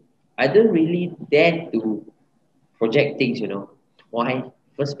 Okay. I don't really dare to project things, Why?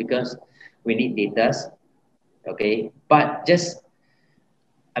 First, because we need data. Okay. But just,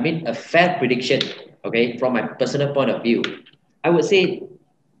 a fair prediction, okay, from my personal point of view, I would say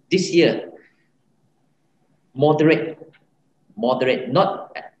this year, moderate,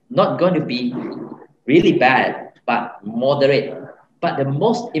 not going to be really bad, but moderate. But the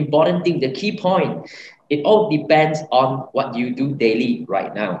most important thing, the key point, it all depends on what you do daily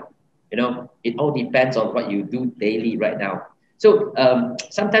right now. It all depends on what you do daily right now. So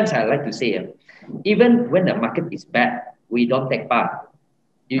sometimes I like to say, even when the market is bad, we don't take part.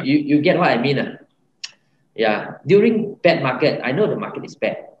 You get what I mean? Yeah. During bad market, I know the market is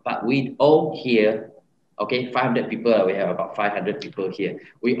bad, but we all here, okay, 500 people, we have about 500 people here.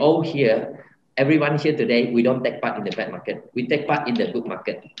 We all here, everyone here today, we don't take part in the bad market. We take part in the good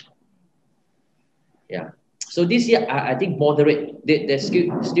market. Yeah. So this year, I think moderate. There's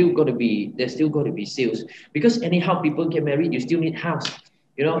still going to be sales because anyhow people get married, you still need house.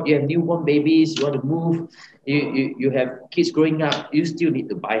 You have newborn babies, you want to move, you have kids growing up, you still need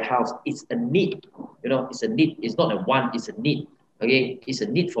to buy a house. It's a need. It's a need. It's not a want. It's a need. Okay, it's a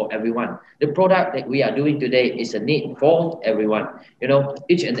need for everyone. The product that we are doing today is a need for everyone.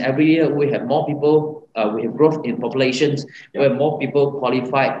 Each and every year we have more people. We have growth in populations. We have more people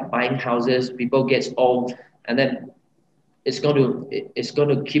qualified buying houses. People get old, and then it's going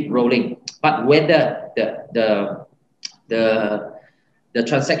to keep rolling. But whether the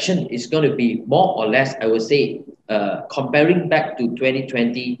transaction is going to be more or less, I would say, comparing back to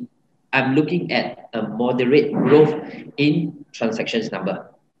 2020, I'm looking at a moderate growth in transactions number.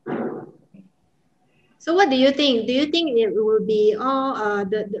 So what do you think? Do you think it will be all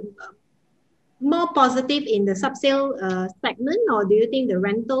the more positive in the sub-sale segment, or do you think the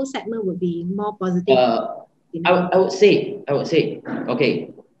rental segment would be more positive? I would say,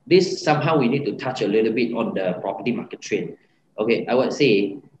 okay, this somehow we need to touch a little bit on the property market trend. Okay, I would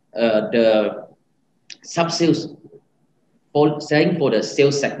say the sub-sales for selling for the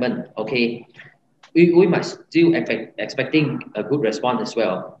sales segment, okay, we might still expecting a good response as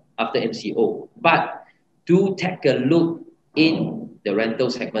well after MCO. But do take a look in the rental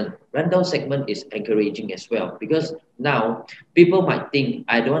segment. Rental segment is encouraging as well because now people might think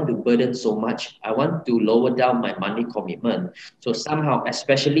I don't want to burden so much. I want to lower down my money commitment. So somehow,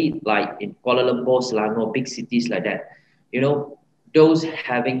 especially like in Kuala Lumpur, Selangor, big cities like that, you know, those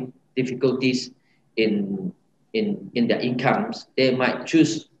having difficulties in in their incomes, they might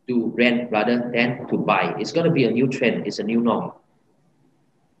choose to rent rather than to buy. It's going to be a new trend. It's a new norm.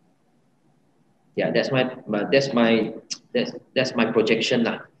 Yeah, that's my projection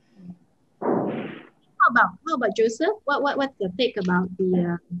now. How about Joseph? What's your take about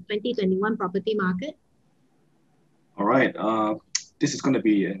the 2021 property market? All right. This is going to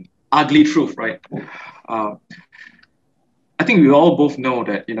be an ugly truth, right? I think we all both know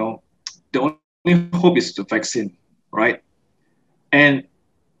that, you know, the only hope is the vaccine, right? And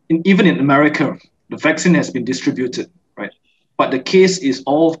even in America, the vaccine has been distributed, right? But the case is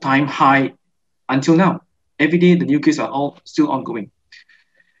all-time high until now. Every day, the new cases are all still ongoing.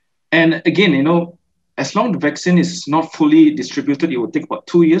 And again, you know, as long as the vaccine is not fully distributed, it will take about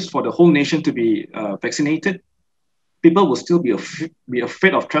 2 years for the whole nation to be vaccinated. People will still be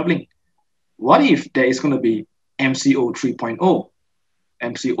afraid of traveling. What if there is going to be MCO 3.0,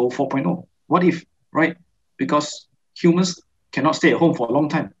 MCO 4.0? What if, right? Because humans cannot stay at home for a long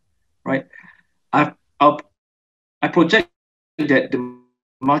time, right? I project that the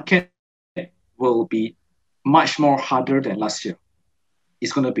market will be much more harder than last year.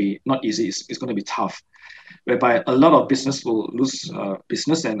 It's going to be not easy. It's going to be tough, whereby a lot of business will lose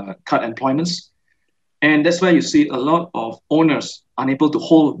business and cut employments. And that's why you see a lot of owners unable to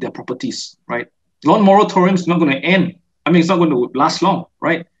hold their properties, right? Loan moratorium is not going to end. I mean, it's not going to last long,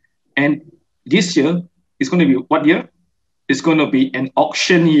 right? And this year is going to be what year? It's going to be an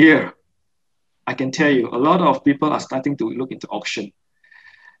auction year. I can tell you, a lot of people are starting to look into auction.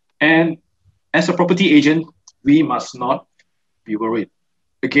 And as a property agent, we must not be worried.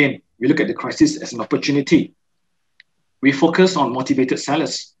 Again, we look at the crisis as an opportunity. We focus on motivated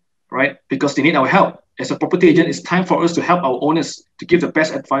sellers, right? Because they need our help. As a property agent, it's time for us to help our owners to give the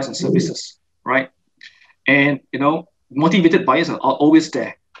best advice and services, right? And, you know, motivated buyers are always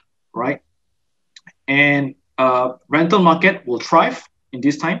there, right? And rental market will thrive in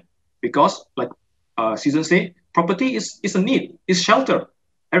this time because, like Susan said, property is a need, it's shelter.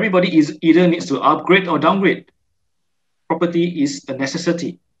 Everybody is either needs to upgrade or downgrade. Property is a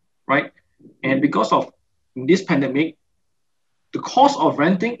necessity, right? And because of this pandemic, the cost of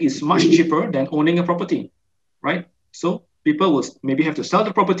renting is much cheaper than owning a property, right? So people will maybe have to sell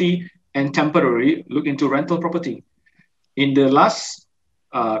the property and temporarily look into rental property. In the last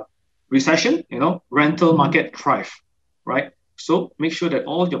recession, you know, rental market thrive, right? So make sure that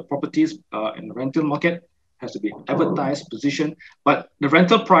all your properties in the rental market has to be advertised, positioned, but the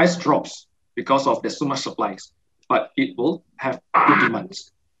rental price drops because of there's so much supplies, but it will have good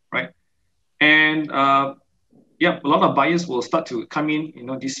demands, right? And yeah, a lot of buyers will start to come in, you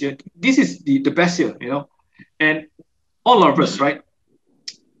know, this year. This is the best year, you know, and all of us, right?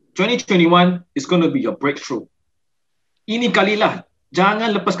 2021 is going to be your breakthrough. Ini kalilah,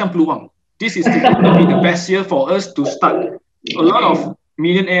 jangan lepaskan peluang. This is going to be the best year for us to start. A lot of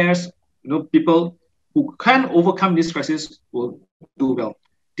millionaires, you know, people who can overcome this crisis will do well.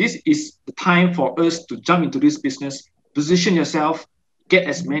 This is the time for us to jump into this business, position yourself, get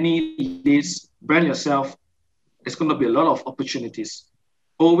as many leads, brand yourself. There's going to be a lot of opportunities.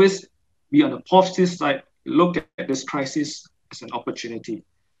 Always be on the positive side. Look at this crisis as an opportunity,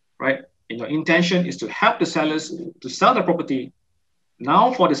 right? And your intention is to help the sellers to sell the property.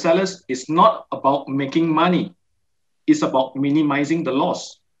 Now for the sellers, it's not about making money. It's about minimizing the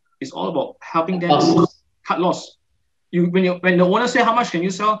loss. It's all about helping them to cut loss. When the owner say, how much can you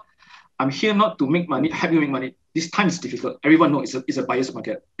sell? I'm here not to make money, help you make money. This time is difficult. Everyone knows it's a buyer's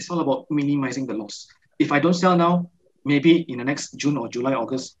market. It's all about minimizing the loss. If I don't sell now, maybe in the next June or July,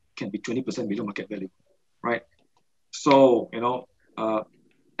 August, can be 20% below market value, right? So, you know,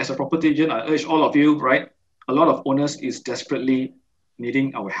 as a property agent, I urge all of you, right? A lot of owners is desperately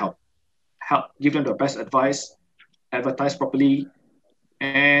needing our help. Give them the best advice, advertise properly,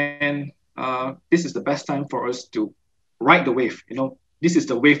 and this is the best time for us to ride the wave. You know, this is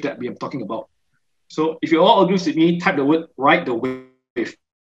the wave that we are talking about. So if you all agree with me, type the word ride the wave.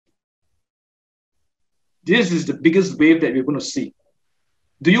 This is the biggest wave that we're going to see.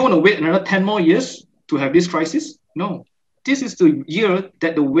 Do you want to wait another 10 more years to have this crisis? No. This is the year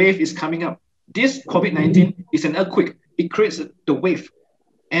that the wave is coming up. This COVID-19 is an earthquake. It creates the wave.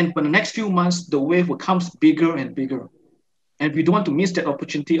 And for the next few months, the wave will come bigger and bigger. And we don't want to miss that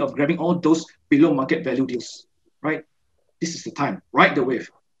opportunity of grabbing all those below market value deals, right? This is the time, ride the wave,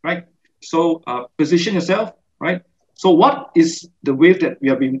 right? So position yourself, right? So what is the wave that we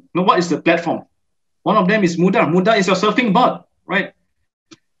have been, no, what is the platform? One of them is Mudah. Mudah is your surfing board, right?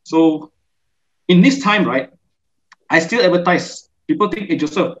 So in this time, right, I still advertise. People think, hey,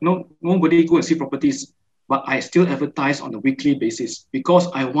 Joseph, no, nobody go and see properties, but I still advertise on a weekly basis because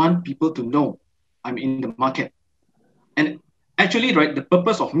I want people to know I'm in the market. And actually, right, the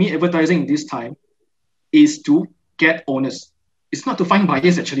purpose of me advertising this time is to get owners. It's not to find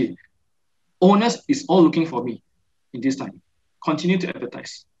buyers, actually. Owners is all looking for me in this time. Continue to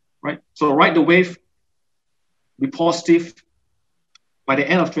advertise, right? So ride the wave, be positive. By the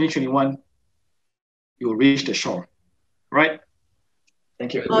end of 2021, you will reach the shore, right?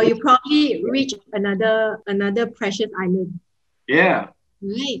 Thank you. Or you probably reach another precious island. Yeah.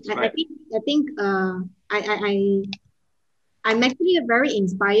 Right. Right. I think I'm actually very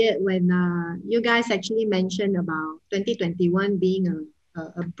inspired when you guys actually mentioned about 2021 being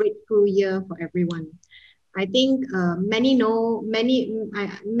a breakthrough year for everyone. I think many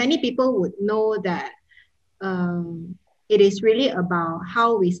people would know that it is really about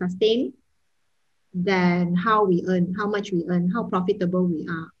how we sustain than how we earn, how much we earn, how profitable we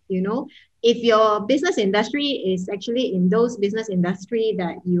are. You know, if your business industry is actually in those business industry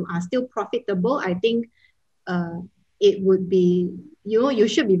that you are still profitable, I think it would be, you know, you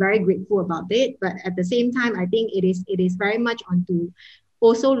should be very grateful about it. But at the same time, I think it is very much onto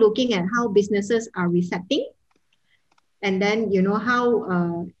also looking at how businesses are resetting, and then you know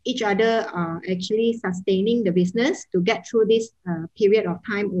how each other are actually sustaining the business to get through this period of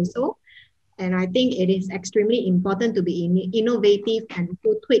time also. And I think it is extremely important to be innovative and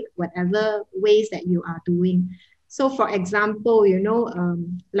to tweak whatever ways that you are doing. So for example, you know,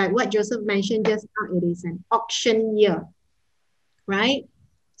 like what Joseph mentioned just now, it is an auction year, right?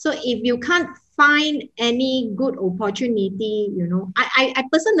 So if you can't find any good opportunity, you know, I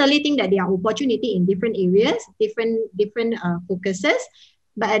personally think that there are opportunity in different areas, different focuses.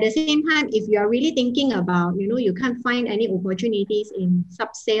 But at the same time, if you are really thinking about, you know, you can't find any opportunities in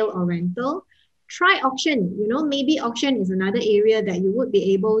sub-sale or rental, try auction. You know, maybe auction is another area that you would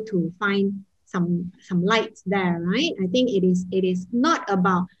be able to find some lights there, right? I think it is not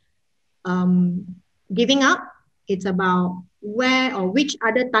about giving up. It's about where or which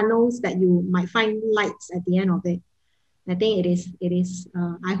other tunnels that you might find lights at the end of it. I think it is.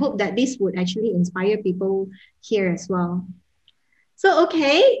 I hope that this would actually inspire people here as well. So,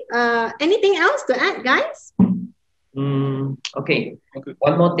 okay, anything else to add, guys? Okay,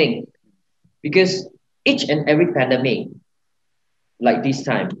 one more thing. Because each and every pandemic, like this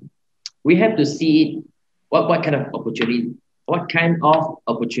time, we have to see what kind of opportunity,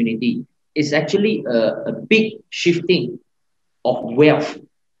 is actually a big shifting of wealth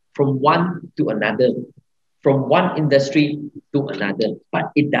from one to another, from one industry to another.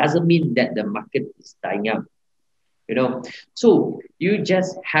 But it doesn't mean that the market is dying up. You know, so you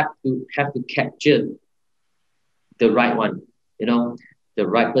just have to capture the right one, you know, the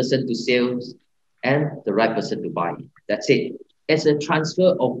right person to sales and the right person to buy. That's it. It's a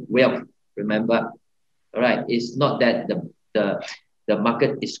transfer of wealth, remember. All right. It's not that the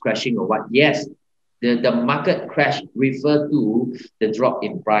market is crashing or what. Yes, the market crash refer to the drop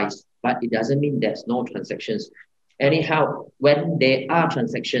in price, but it doesn't mean there's no transactions. Anyhow, when there are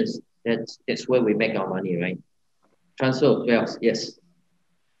transactions, that's where we make our money, right? Transfer of wealth, yes.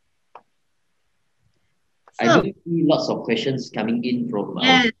 I do see lots of questions coming in from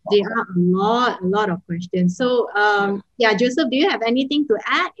yes, there are a lot of questions. So yeah, Joseph, do you have anything to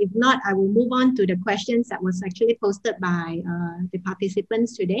add? If not, I will move on to the questions that was actually posted by the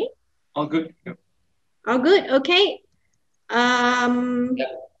participants today. All good. Yep. All good. Okay. So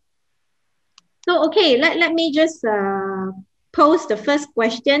okay, let me just pose the first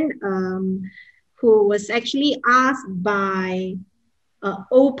question, who was actually asked by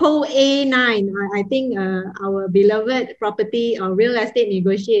Oppo A9. I think our beloved property or real estate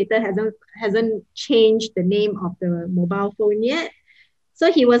negotiator hasn't changed the name of the mobile phone yet.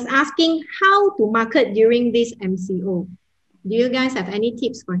 So he was asking how to market during this MCO. Do you guys have any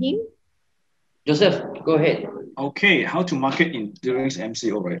tips for him? Joseph, go ahead. Okay, how to market during this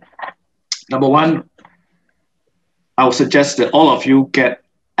MCO, right? Number one, I would suggest that all of you get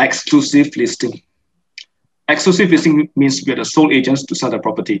exclusive listing. Exclusive listing means we are the sole agents to sell the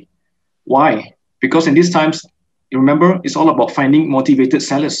property. Why? Because in these times, you remember, it's all about finding motivated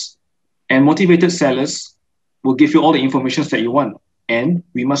sellers. And motivated sellers will give you all the information that you want. And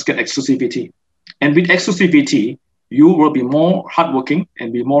we must get exclusivity. And with exclusivity, you will be more hardworking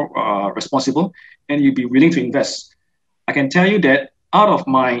and be more responsible, and you'll be willing to invest. I can tell you that out of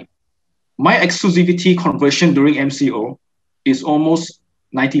my exclusivity conversion during MCO is almost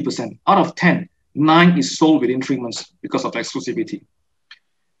 90%. Out of 10, 9 is sold within 3 months because of exclusivity.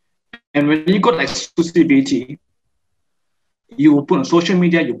 And when you got exclusivity, you will put on social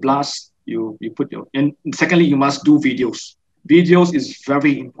media, you blast, you put your, and secondly, you must do videos. Videos is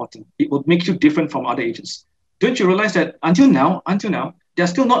very important. It will make you different from other agents. Don't you realize that until now, there are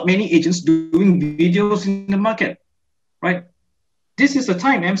still not many agents doing videos in the market, right? This is the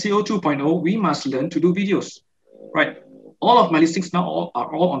time, MCO 2.0, we must learn to do videos, right? All of my listings now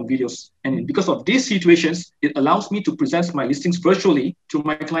are all on videos. And because of these situations, it allows me to present my listings virtually to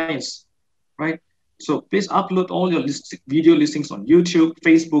my clients, right? So please upload all your video listings on YouTube,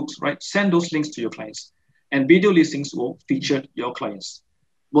 Facebook, right? Send those links to your clients. And video listings will feature your clients.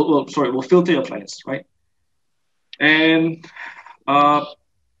 Will filter your clients, right? And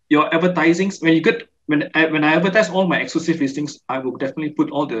your advertising, when I advertise all my exclusive listings, I will definitely put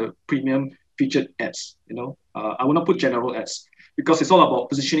all the premium featured ads. I will not put general ads because it's all about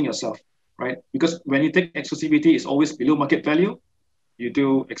positioning yourself, right? Because when you take exclusivity, it's always below market value. You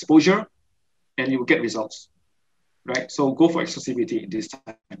do exposure, and you will get results, right? So go for exclusivity this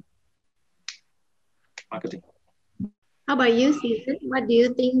time. Marketing. How about you, Susan? What do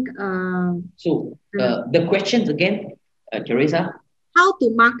you think? The questions again, Teresa? How to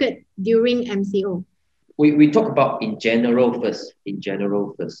market during MCO? We talk about in general first.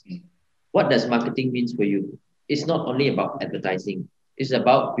 What does marketing means for you? It's not only about advertising. It's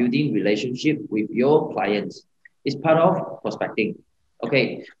about building relationship with your clients. It's part of prospecting.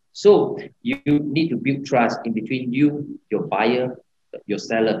 Okay, so you need to build trust in between you, your buyer, your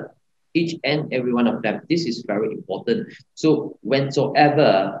seller, each and every one of them. This is very important. So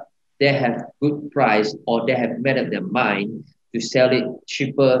whensoever they have good price or they have made up their mind to sell it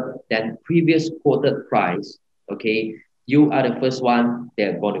cheaper than previous quoted price, okay, you are the first one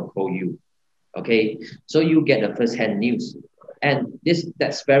they're going to call you. Okay, so you get the first-hand news, and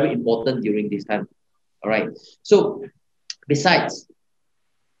that's very important during this time. All right. So besides,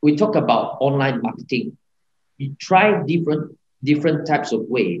 we talk about online marketing. You try different types of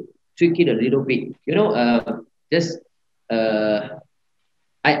way, tweak it a little bit.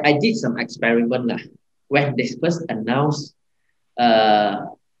 I did some experiment when they first announced MCO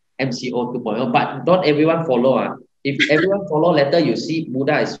 2.0, but not everyone follow. If everyone follow later, you see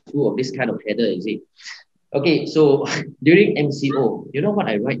Muda is full of this kind of header, you see. Okay, so during MCO, you know what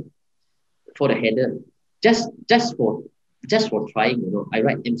I write for the header? Just for trying, I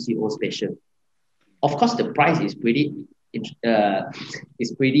write MCO special. Of course, the price is pretty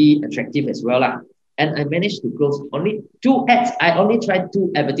attractive as well. And I managed to close only 2 ads. I only tried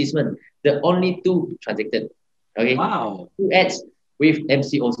 2 advertisements. The only 2 transacted. Okay. Wow. 2 ads with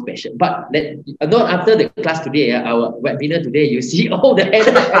MCO special. But not after the class today, our webinar today, you see all the ads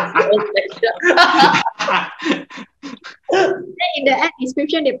MCO special. In the ad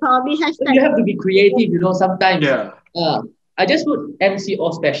description, they probably hashtag. You have to be creative, sometimes. Yeah. I just put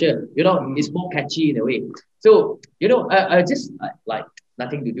MCO special, it's more catchy in a way. So, I just like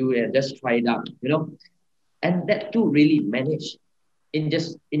nothing to do and just try it out, and that too really managed in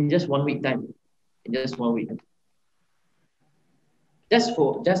just 1 week time, just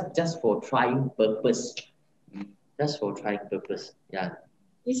for trying purpose, yeah.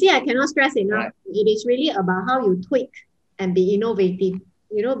 You see, I cannot stress enough. Right. It is really about how you tweak and be innovative.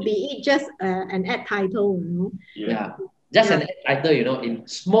 Be it just an ad title. Yeah. Just an ad title. In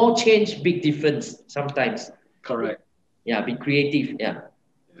small change, big difference. Sometimes. Correct. Yeah. Be creative. Yeah.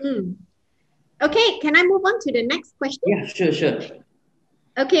 Okay. Can I move on to the next question? Yeah. Sure.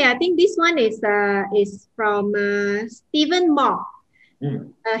 Okay. I think this one is from Stephen Moore.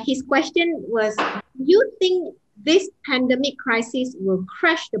 His question was: do you think this pandemic crisis will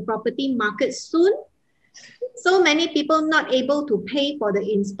crash the property market soon? So many people not able to pay for the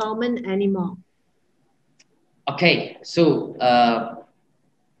installment anymore. Okay, so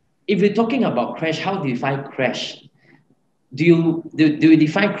if we're talking about crash, how do you define crash? Do you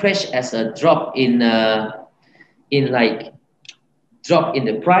define crash as a drop in drop in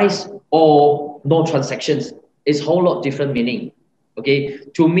the price or no transactions? It's a whole lot different meaning. Okay,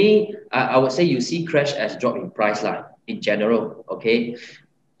 to me, I would say you see crash as drop in price in general. Okay,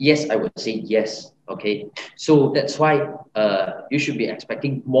 yes, I would say yes. Okay, so that's why you should be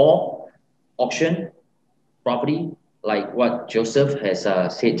expecting more auction property, like what Joseph has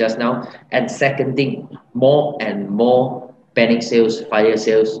said just now. And second thing, more and more panic sales, fire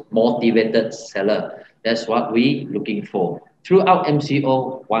sales, motivated seller. That's what we looking for throughout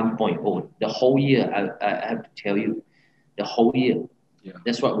MCO 1.0. The whole year, I have to tell you, the whole year. Yeah.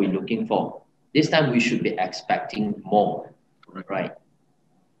 That's what we're looking for. This time we should be expecting more, right?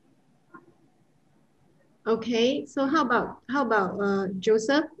 Okay, so how about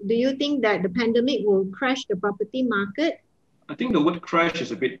Joseph? Do you think that the pandemic will crash the property market? I think the word crash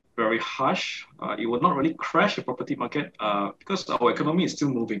is a bit very harsh. It will not really crash the property market because our economy is still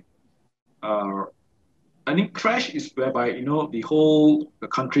moving. I think crash is whereby the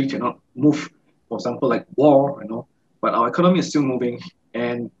country cannot move. For example, like war, but our economy is still moving.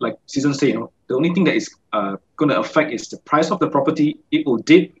 And like Susan said, the only thing that is going to affect is the price of the property. It will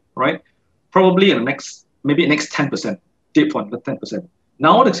dip, right? Probably in the next 10%, dip on the 10%.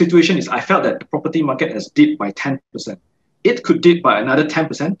 Now the situation is, I felt that the property market has dipped by 10%. It could dip by another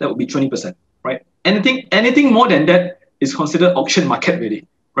 10%. That would be 20%, right? Anything more than that is considered auction market really,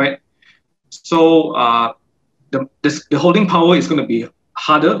 right? So the holding power is going to be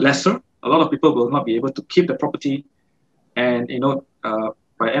harder, lesser. A lot of people will not be able to keep the property, and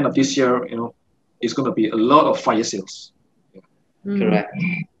by the end of this year, it's going to be a lot of fire sales. Correct.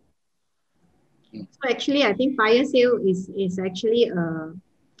 So actually, I think fire sale is actually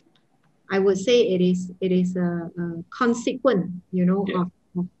I would say it is a consequence,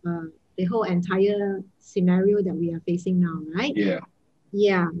 of the whole entire scenario that we are facing now, right? Yeah.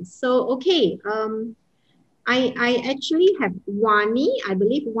 Yeah. So okay. I actually have Wani. I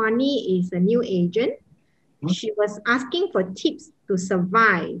believe Wani is a new agent. She was asking for tips to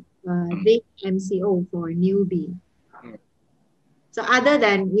survive this MCO for a newbie. So other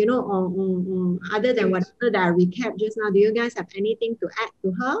than other than whatever that I recapped just now, do you guys have anything to add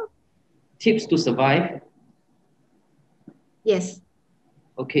to her? Tips to survive? Yes.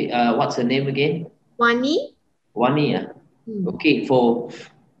 Okay, what's her name again? Wani. Wani, okay,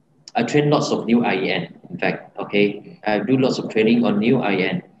 I train lots of new IEN, in fact, okay? I do lots of training on new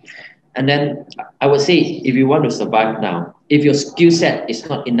IEN. And then I would say, if you want to survive now, if your skill set is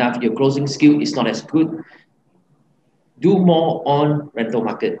not enough, your closing skill is not as good, do more on rental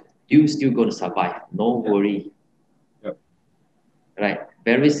market. You still going to survive, no worry. Yep. Right,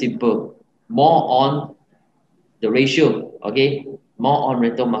 very simple. More on the ratio, okay? More on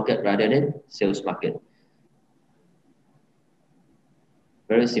rental market rather than sales market.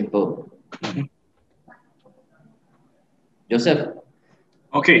 Very simple. Joseph?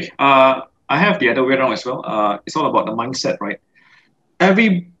 Okay, I have the other way around as well. It's all about the mindset, right?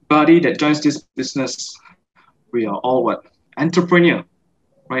 Everybody that joins this business, we are all what? Entrepreneur,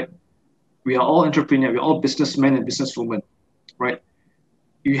 right? We are all entrepreneur. We're all businessmen and businesswomen, right?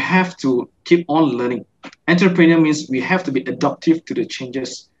 You have to keep on learning. Entrepreneur means we have to be adaptive to the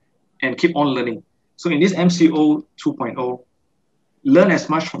changes and keep on learning. So in this MCO 2.0, learn as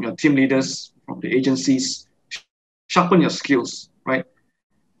much from your team leaders, from the agencies, sharpen your skills, right?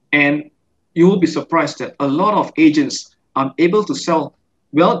 And you will be surprised that a lot of agents are able to sell.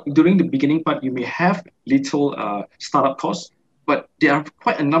 Well, during the beginning part, you may have little startup costs, but there are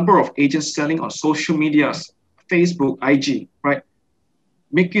quite a number of agents selling on social medias, Facebook, IG, right?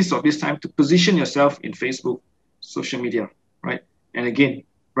 Make use of this time to position yourself in Facebook, social media, right? And again,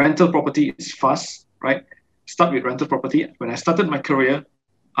 rental property is fast, right? Start with rental property. When I started my career,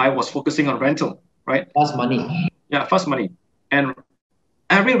 I was focusing on rental, right? Fast money. Yeah, fast money. And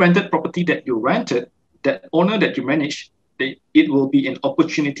every rented property that you rented, that owner that you manage, it will be an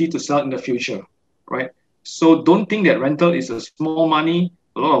opportunity to sell in the future, right? So don't think that rental is a small money,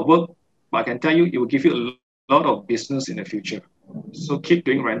 a lot of work, but I can tell you, it will give you a lot of business in the future. So keep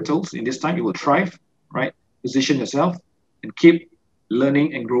doing rentals. In this time, you will thrive, right? Position yourself and keep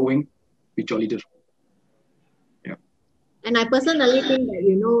learning and growing with your leader. Yeah. And I personally think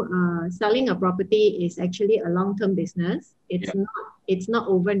that, selling a property is actually a long-term business. It's not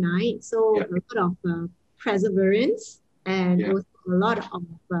overnight. So a lot of perseverance and also a lot of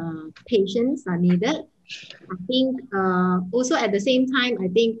patience are needed. I think also at the same time, I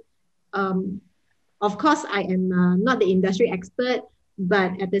think, of course, I am not the industry expert,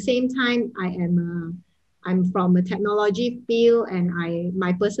 but at the same time, I'm from a technology field, and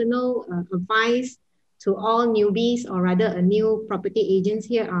my personal advice to all newbies, or rather a new property agents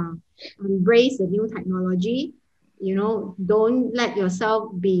here, are embrace the new technology. Don't let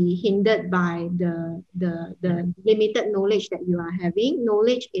yourself be hindered by the limited knowledge that you are having.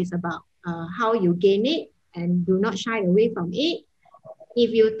 Knowledge is about how you gain it, and do not shy away from it.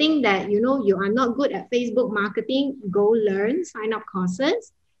 If you think that, you are not good at Facebook marketing, go learn, sign up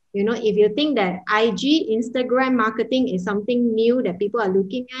courses. If you think that IG, Instagram marketing is something new that people are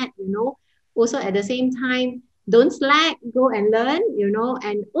looking at, also at the same time, don't slack, go and learn,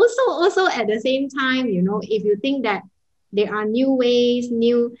 and also at the same time, if you think that there are new ways,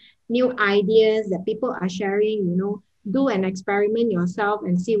 new ideas that people are sharing, do an experiment yourself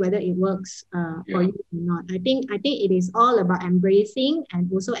and see whether it works for you or not. I think it is all about embracing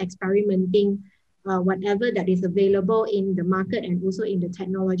and also experimenting whatever that is available in the market and also in the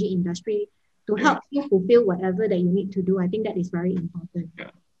technology industry to help you fulfill whatever that you need to do. I think that is very important.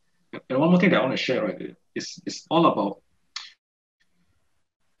 Yeah. And one more thing that I want to share, right, is it's all about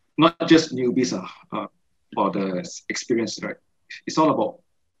not just newbies or the experience, right? It's all about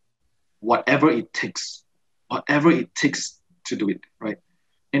whatever it takes to do it, right?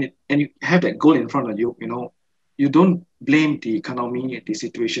 And you have that goal in front of you, you know, you don't blame the economy, the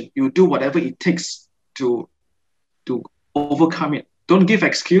situation. You do whatever it takes to overcome it. Don't give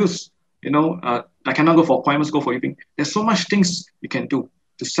excuse, you know, I cannot go for appointments, go for anything. There's so much things you can do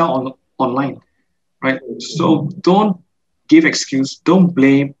to sell online, right? So don't give excuse, don't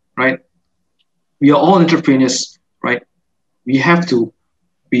blame, right? We are all entrepreneurs, right? We have to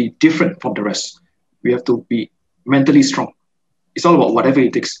be different from the rest. We have to be mentally strong. It's all about whatever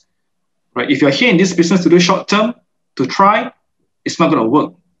it takes, right? If you're here in this business to do short term, to try, it's not going to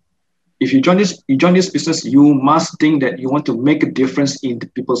work. If you join this business, you must think that you want to make a difference in the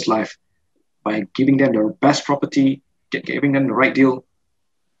people's life by giving them the best property, giving them the right deal.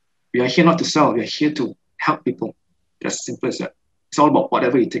 We are here not to sell. We are here to help people. As simple as that. It's all about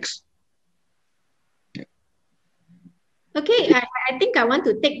whatever it takes. Okay, I think I want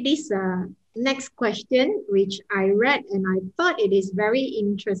to take this next question, which I read and I thought it is very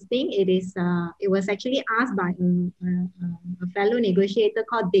interesting. It was actually asked by a fellow negotiator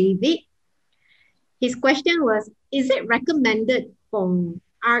called David. His question was, is it recommended for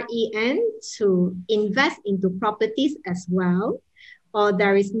REN to invest into properties as well, or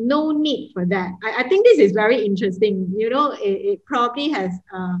there is no need for that? I think this is very interesting. You know, it probably has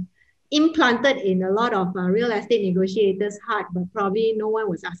implanted in a lot of real estate negotiators' heart, but probably no one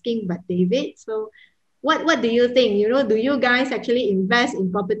was asking but David. So what do you think? You know, do you guys actually invest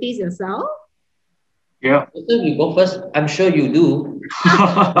in properties yourself? Yeah. So you go first. I'm sure you do.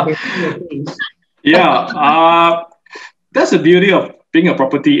 Yeah. That's the beauty of being a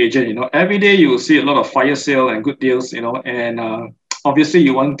property agent. You know, every day you will see a lot of fire sale and good deals, you know, and obviously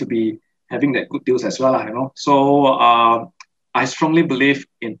you want to be having that good deals as well, you know. So I strongly believe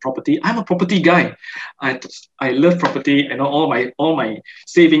in property. I'm a property guy. I love property. You know, all my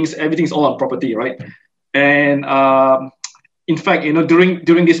savings, everything's all on property, right? And in fact, you know,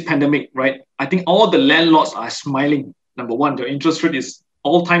 during this pandemic, right, I think all the landlords are smiling. Number one, your interest rate is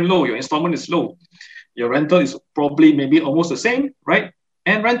all-time low. Your installment is low. Your rental is probably maybe almost the same, right?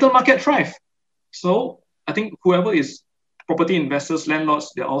 And rental market thrive. So I think whoever is property investors,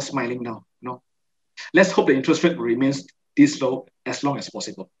 landlords, they're all smiling now. You know, let's hope the interest rate remains this low as long as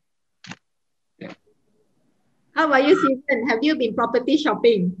possible. Yeah. How about you, Susan? Have you been property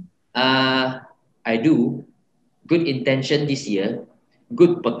shopping? I do. Good intention this year,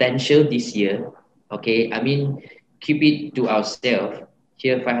 good potential this year. Okay, I mean, keep it to ourselves.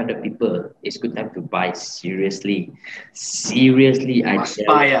 Here, 500 people. It's good time to buy. Seriously, Must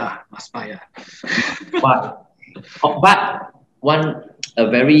buy. But a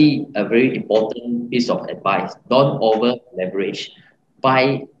very important piece of advice: don't over leverage.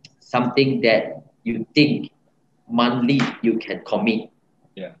 Buy something that you think monthly you can commit.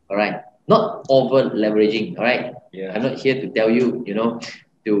 Yeah. All right. Not over leveraging. All right. Yeah. I'm not here to tell you, you know,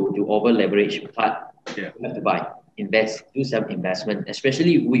 to over leverage, but yeah, you have to buy, invest, do some investment.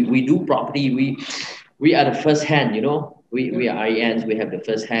 Especially we do property. We are the first hand. You know, we are RENs. We have the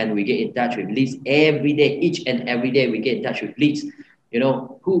first hand. We get in touch with leads every day. Each and every day we get in touch with leads. You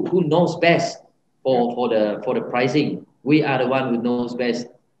know, who knows best for the pricing? We are the one who knows best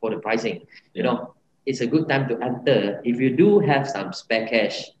for the pricing. You know, it's a good time to enter. If you do have some spare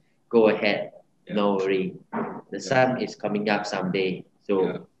cash, go ahead. No worry. The sun is coming up someday,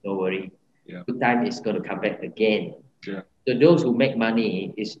 so no worry. Good time is going to come back again. So those who make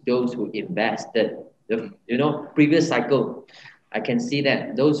money is those who invested. You know, previous cycle, I can see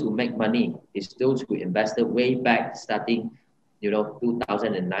that those who make money is those who invested way back, starting, you know,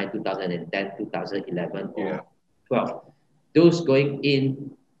 2009, 2010, 2011, or 12. Those going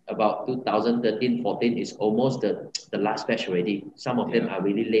in about 2013, 14 is almost the last batch already. Some of them are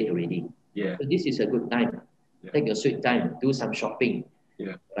really late already. So this is a good time. Take your sweet time, do some shopping,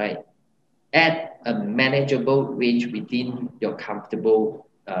 right? At a manageable range within your comfortable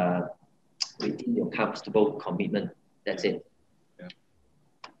commitment. That's it.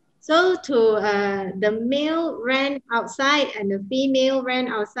 So to the male rent outside and the female rent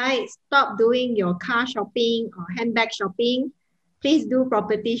outside, stop doing your car shopping or handbag shopping. Please do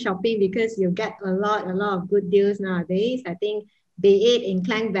property shopping because you get a lot of good deals nowadays. I think be it in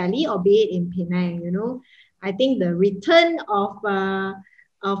Klang Valley or be it in Penang, you know. I think the return of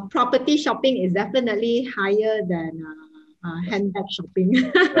property shopping is definitely higher than handbag shopping.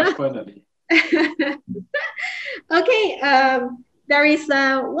 Definitely. Okay, there is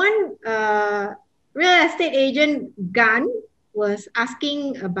one real estate agent, Gan, was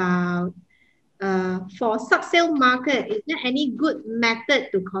asking about for sub-sale market, is there any good method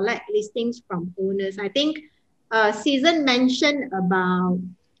to collect listings from owners? I think Season mentioned about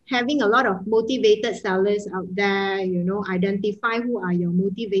having a lot of motivated sellers out there, you know, identify who are your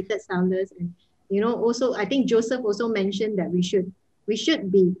motivated sellers. And, you know, also, I think Joseph also mentioned that we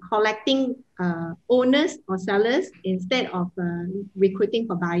should be collecting owners or sellers instead of recruiting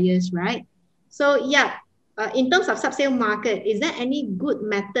for buyers, right? So yeah, in terms of sub-sale market, is there any good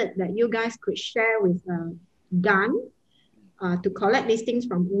method that you guys could share with Gan to collect listings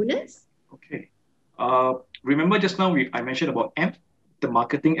from owners? Okay. Remember just now I mentioned about AMP, the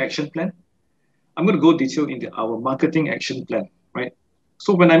marketing action plan. I'm going to go detail into our marketing action plan, right?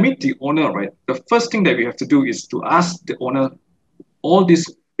 So when I meet the owner, right, the first thing that we have to do is to ask the owner all these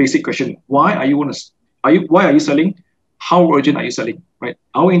basic questions. Why are you selling? How urgent are you selling? Right?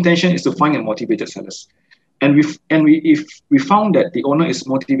 Our intention is to find a motivated sellers. And if we found that the owner is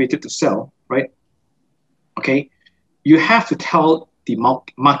motivated to sell, right? Okay, you have to tell the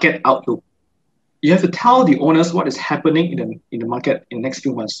market outlook. You have to tell the owners what is happening in the market in the next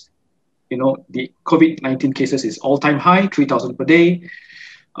few months. You know, the COVID-19 cases is all-time high, 3,000 per day.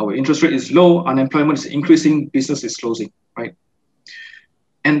 Our interest rate is low, unemployment is increasing, business is closing, right?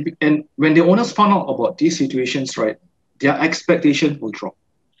 And when the owners found out about these situations, right, their expectation will drop.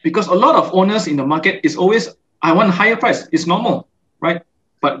 Because a lot of owners in the market is always, I want a higher price. It's normal, right?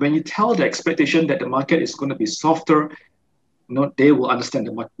 But when you tell the expectation that the market is going to be softer, you know, they will understand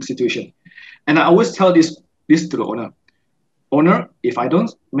the situation. And I always tell this to the owner. Owner, if I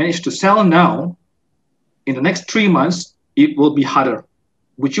don't manage to sell now, in the next 3 months, it will be harder.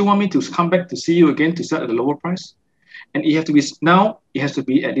 Would you want me to come back to see you again to sell at a lower price? And it has to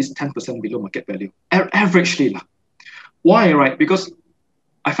be at least 10% below market value, averagely. Why, right? Because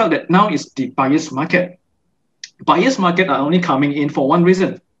I felt that now is the buyer's market. Buyer's market are only coming in for one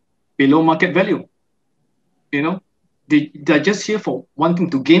reason, below market value. You know, they're just here for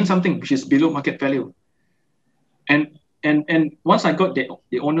wanting to gain something which is below market value. And once I got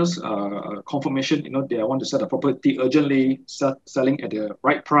the owner's confirmation, you know, they want to sell the property urgently, selling at the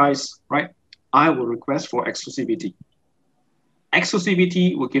right price, right? I will request for exclusivity.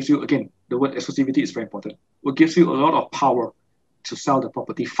 Exclusivity will give you, again, the word exclusivity is very important, will give you a lot of power to sell the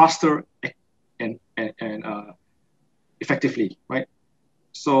property faster and effectively, right?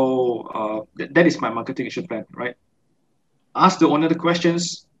 So that is my marketing action plan, right? Ask the owner the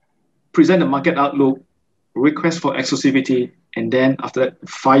questions, present the market outlook, request for exclusivity, and then after that,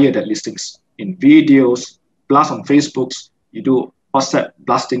 fire that listings in videos, blast on Facebooks, you do WhatsApp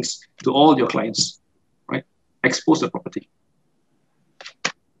blastings to all your clients, right? Expose the property.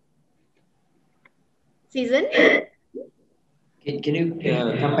 Season? Can you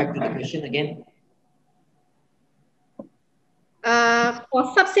come back to the question again?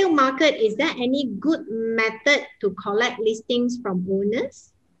 For sub-sale market, is there any good method to collect listings from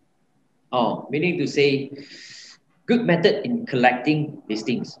owners? Oh, meaning to say, good method in collecting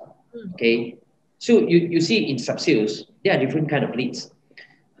listings. Okay, so you see in sub-sales, there are different kind of leads.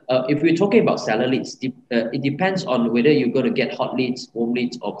 If we're talking about seller leads, it depends on whether you're going to get hot leads, warm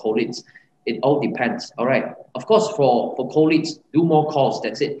leads, or cold leads. It all depends. All right. Of course, for cold leads, do more calls.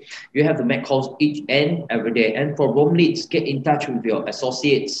 That's it. You have to make calls each and every day. And for warm leads, get in touch with your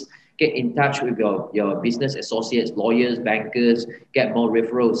associates. Get in touch with your business associates, lawyers, bankers. Get more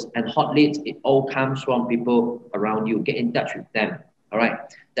referrals. And hot leads, it all comes from people around you. Get in touch with them. All right.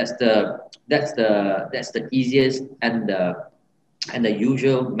 That's the easiest and the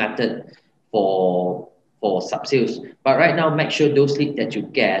usual method for sub-sales. But right now, make sure those leads that you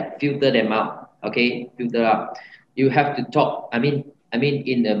get, filter them out, okay? Filter out. You have to talk, I mean,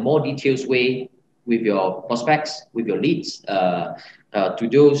 in a more detailed way with your prospects, with your leads, to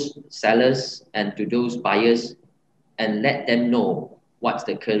those sellers and to those buyers, and let them know what's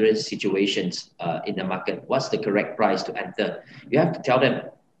the current situations in the market, what's the correct price to enter. You have to tell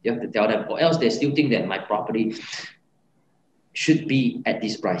them, or else they still think that my property should be at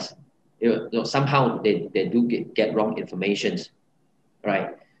this price. You know, somehow they do get wrong information,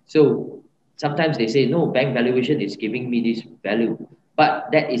 right? So sometimes they say, no, bank valuation is giving me this value,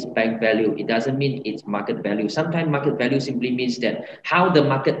 but that is bank value. It doesn't mean it's market value. Sometimes market value simply means that how the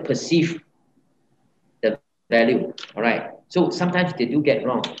market perceive the value, all right? So sometimes they do get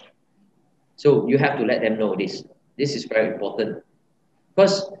wrong. So you have to let them know this. This is very important.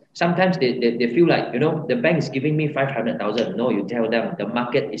 Because sometimes they feel like, the bank is giving me 500,000. No, you tell them the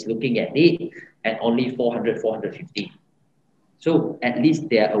market is looking at it at only 400, 450. So at least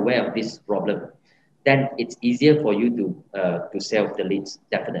they are aware of this problem. Then it's easier for you to sell the leads,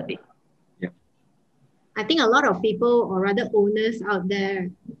 definitely. I think a lot of people, or rather owners out there,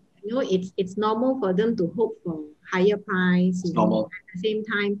 it's normal for them to hope for higher price. At the same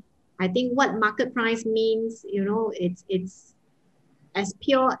time, I think what market price means, it's as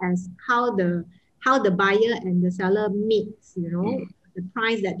pure as how the buyer and the seller meets, the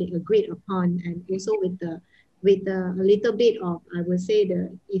price that they agreed upon, and also with a little bit of, I would say,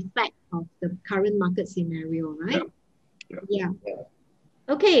 the effect of the current market scenario, right? Yeah.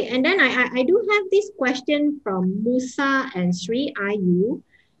 Okay, and then I do have this question from Musa and Sri Ayu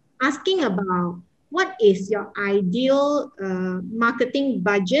asking about what is your ideal marketing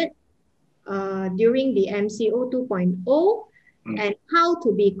budget during the MCO 2.0 and how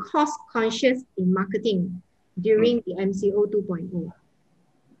to be cost conscious in marketing during the MCO 2.0.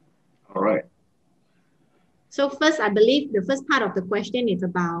 All right. So first, I believe the first part of the question is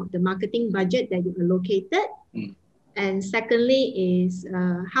about the marketing budget that you allocated. And secondly is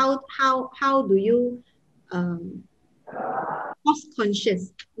how do you cost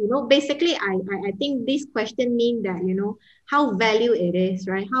conscious? Basically, I think this question means that, how value it is,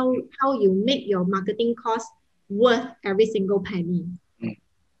 right? How you make your marketing cost worth every single penny.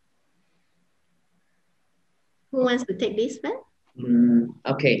 Who wants to take this one?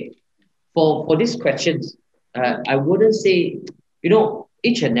 Okay. For these questions, I wouldn't say,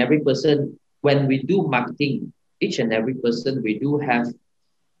 each and every person, when we do marketing, each and every person, we do have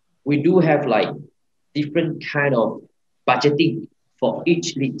like different kind of budgeting for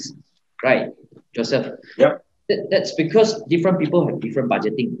each leads, right, Joseph? Yep. That's because different people have different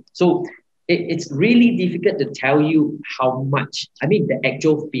budgeting. So it's really difficult to tell you how much, the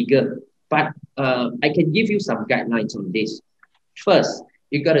actual figure, but I can give you some guidelines on this. First,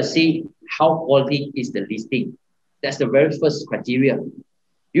 you got to see how quality is the listing. That's the very first criteria.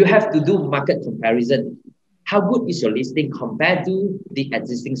 You have to do market comparison. How good is your listing compared to the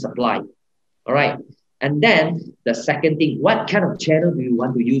existing supply? All right. And then the second thing, what kind of channel do you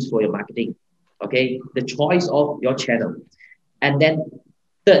want to use for your marketing? Okay. The choice of your channel. And then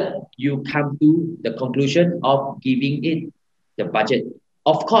third, you come to the conclusion of giving it the budget.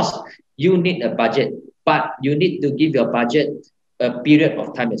 Of course, you need a budget, but you need to give your budget a period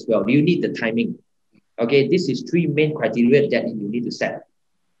of time as well. You need the timing. Okay. This is three main criteria that you need to set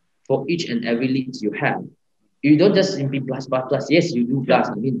for each and every lead you have. You don't just simply blast. Yes, you do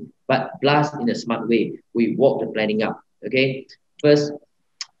blast, but blast in a smart way. We walk the planning up. Okay. First,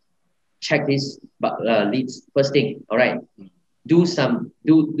 check these leads. First thing, all right. Do some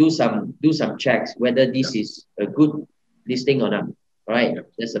checks whether this is a good listing or not. All right.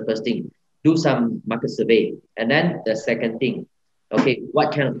 That's the first thing. Do some market survey. And then the second thing, okay,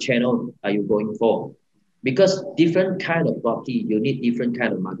 what kind of channel are you going for? Because different kind of property, you need different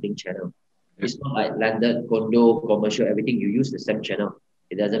kind of marketing channel. It's not like landed, condo, commercial, everything. You use the same channel.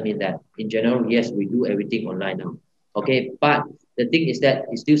 It doesn't mean that. In general, yes, we do everything online now. Okay, but the thing is that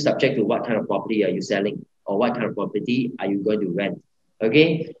it's still subject to what kind of property are you selling or what kind of property are you going to rent.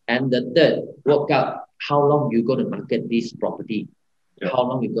 Okay, and the third, work out how long you're going to market this property, how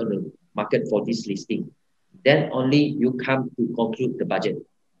long you're going to market for this listing. Then only you come to conclude the budget.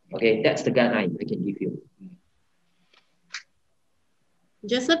 Okay, that's the guideline I can give you.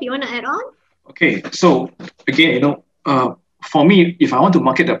 Joseph, you want to add on? Okay, so again, for me, if I want to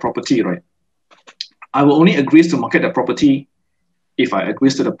market a property, right, I will only agree to market the property if I agree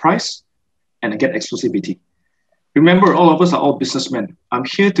to the price and I get exclusivity. Remember, all of us are all businessmen. I'm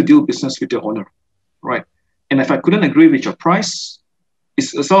here to do business with the owner, right? And if I couldn't agree with your price,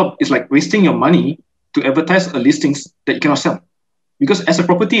 it's like wasting your money to advertise a listings that you cannot sell. Because as a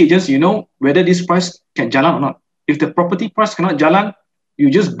property agent, you know whether this price can jalan or not. If the property price cannot jalan, you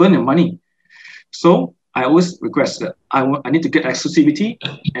just burn your money. So I always request that I need to get exclusivity,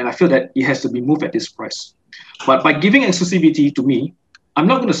 and I feel that it has to be moved at this price. But by giving exclusivity to me, I'm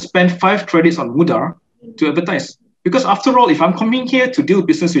not going to spend 5 credits on Mudah to advertise. Because after all, if I'm coming here to do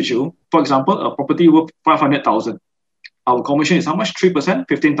business with you, for example, a property worth 500,000, our commission is how much? 3%,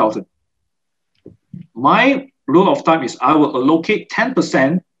 15,000. My rule of thumb is I will allocate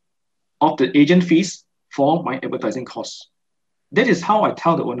 10% of the agent fees for my advertising costs. That is how I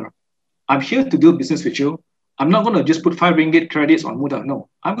tell the owner, I'm here to do business with you. I'm not going to just put 5 ringgit credits on Mudah. No,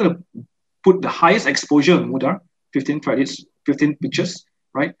 I'm going to put the highest exposure on Mudah, 15 credits, 15 pictures,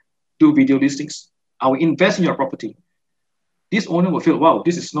 right? Do video listings. I will invest in your property. This owner will feel, wow,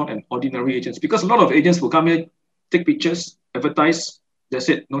 this is not an ordinary agent. Because a lot of agents will come here, take pictures, advertise, That's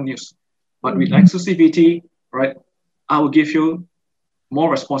it, no news. But with exclusivity, right, I will give you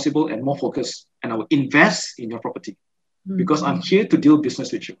more responsible and more focused, and I will invest in your property because I'm here to deal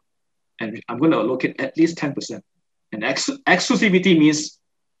business with you. And I'm going to allocate at least 10%. And exclusivity means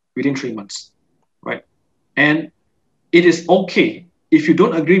within 3 months, right? And it is okay if you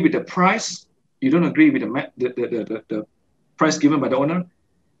don't agree with the price, you don't agree with the price given by the owner.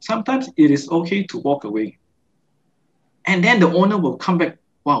 Sometimes it is okay to walk away. And then the owner will come back,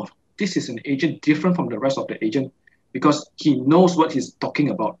 wow, this is an agent different from the rest of the agent because he knows what he's talking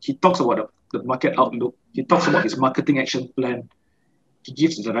about. He talks about the market outlook. He talks about his marketing action plan. He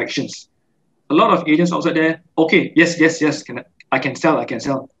gives directions. A lot of agents outside there, okay, yes, I can sell.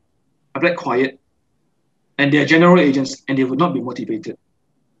 I'm like quiet. And they're general agents and they will not be motivated.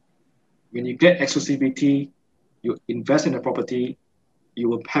 When you get exclusivity, you invest in the property, you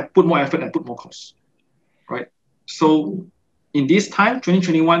will put more effort and put more costs, right? So in this time,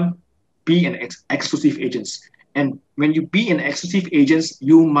 2021, be an exclusive agent. And when you be an exclusive agent,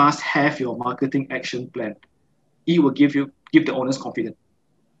 you must have your marketing action plan. It will give the owners confidence,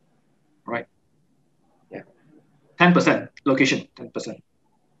 right? Yeah. 10% location, 10%.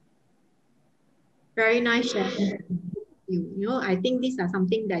 Very nice sharing. You know, I think these are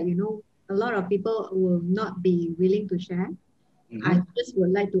something that, you know, a lot of people will not be willing to share. I just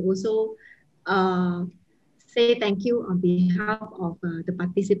would like to also say thank you on behalf of the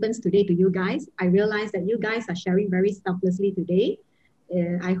participants today to you guys. I realize that you guys are sharing very selflessly today.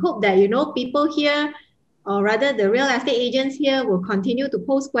 I hope that, you know, people here, or rather the real estate agents here, will continue to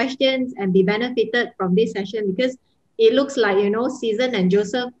pose questions and be benefited from this session, because it looks like, you know, Susan and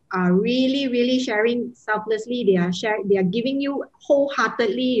Joseph are really sharing selflessly. They are giving you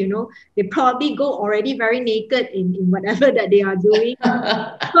wholeheartedly, you know. They probably go already very naked in whatever that they are doing.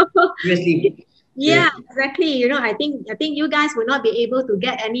 Seriously. Yeah, exactly. You know, I think you guys will not be able to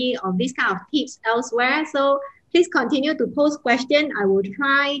get any of these kind of tips elsewhere. So please continue to post questions. I will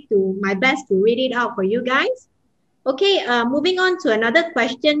try to my best to read it out for you guys. Okay, moving on to another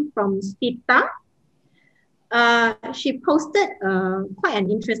question from Sita. She posted quite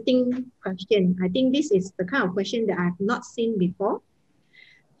an interesting question. I think this is the kind of question that I've not seen before.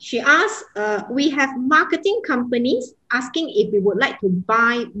 She asked, we have marketing companies asking if we would like to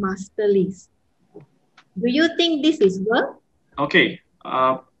buy master list. Do you think this is worth? Okay,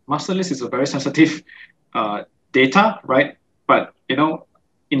 master list is a very sensitive data, right? But, you know,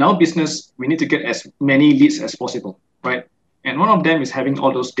 in our business, we need to get as many leads as possible, right? And one of them is having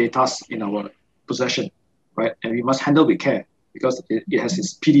all those data in our possession, right? And we must handle with care because it has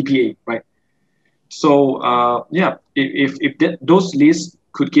its PDPA, right? So yeah, if those lists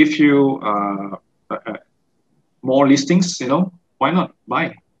could give you more listings, you know, why not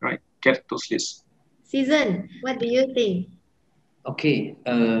buy, right? Get those lists. Susan, what do you think? Okay,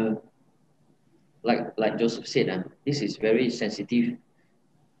 like Joseph said, this is very sensitive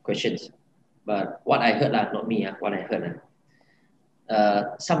questions. But what I heard, not me, what I heard,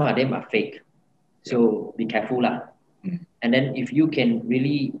 some of them are fake. So be careful. And then if you can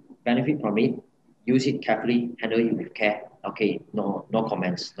really benefit from it, use it carefully, handle it with care. Okay, no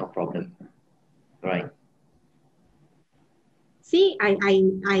comments, no problem. Right. See, I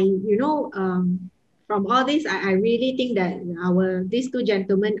you know, from all this, I really think that these two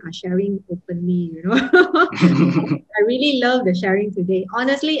gentlemen are sharing openly, you know. I really love the sharing today.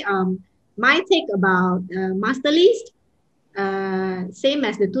 Honestly, my take about master list, same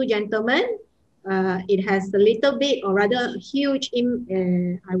as the two gentlemen, it has a little bit, or rather huge,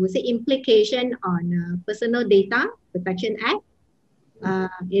 I would say, implication on Personal Data Protection Act.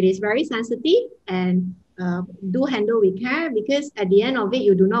 It is very sensitive, and do handle with care, because at the end of it,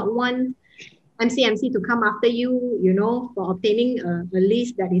 you do not want MCMC to come after you, you know, for obtaining a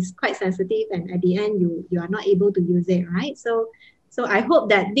list that is quite sensitive, and at the end you are not able to use it, right? So I hope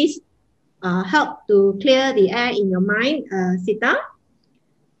that this help to clear the air in your mind, Sita.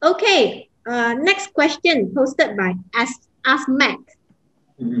 Okay, next question posted by Asmac,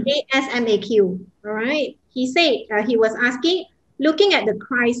 ASMAQ. All right, he said he was asking, looking at the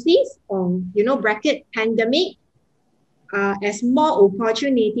crisis or, you know, bracket pandemic, as more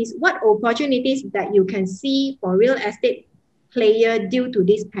opportunities, what opportunities that you can see for real estate player due to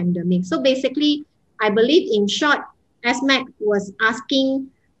this pandemic? So basically, I believe in short, Asmac was asking,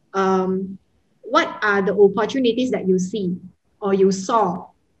 what are the opportunities that you see or you saw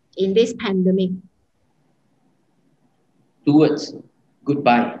in this pandemic? 2 words: good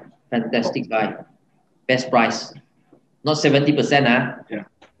buy, fantastic buy, best price. Not 70%, Yeah.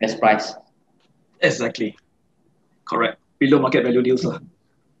 Best price. Exactly. Correct. Below market value deals. So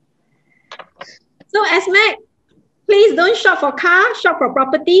Asmac, Please don't shop for car, shop for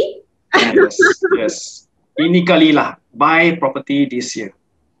property. Yes, yes. Ini kali lah, buy property this year.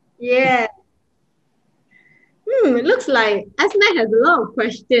 Yeah. It looks like Asma has a lot of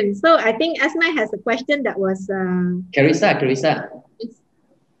questions. So I think Asma has a question that was... Carissa.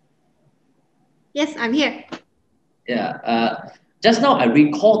 Yes, I'm here. Yeah. Just now I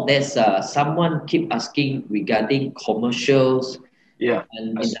recall there's someone keep asking regarding commercials Yeah.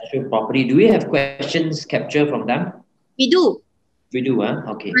 and industrial property. Do we have questions captured from them? We do. We do, huh?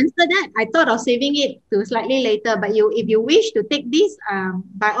 Okay. Answer that. I thought of saving it to slightly later, but if you wish to take this,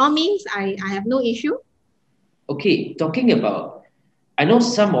 by all means, I have no issue. Okay, talking about, I know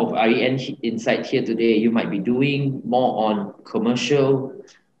some of REN inside here today, you might be doing more on commercial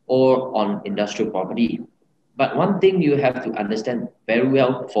or on industrial property. But one thing you have to understand very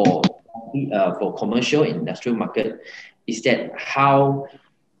well for commercial and industrial market is that how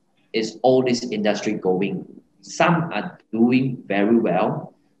is all this industry going? Some are doing very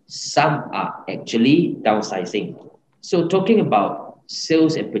well. Some are actually downsizing. So talking about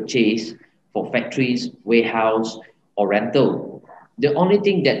sales and purchase for factories, warehouse, or rental, the only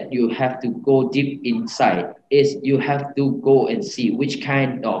thing that you have to go deep inside is you have to go and see which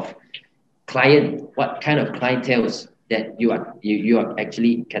kind of client, what kind of clienteles that you are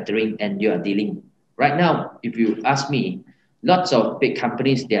actually catering and you are dealing. Right now, if you ask me, lots of big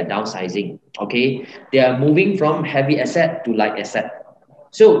companies, they are downsizing, okay? They are moving from heavy asset to light asset.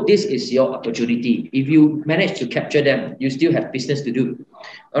 So this is your opportunity. If you manage to capture them, you still have business to do.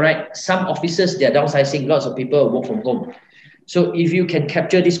 All right. Some offices, they're downsizing. Lots of people work from home. So if you can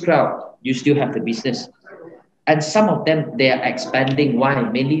capture this crowd, you still have the business. And some of them, they are expanding. Why?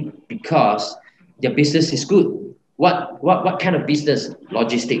 Mainly because their business is good. What kind of business?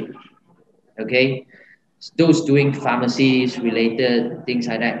 Logistic. Okay. Those doing pharmacies related things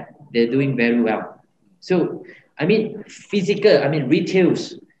like that, they're doing very well. So I mean,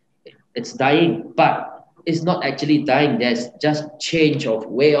 retails, it's dying, but it's not actually dying. There's just change of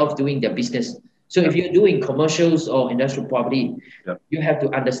way of doing their business. So if you're doing commercials or industrial property, you have to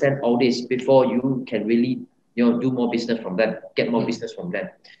understand all this before you can really, do more business from them, get more business from them.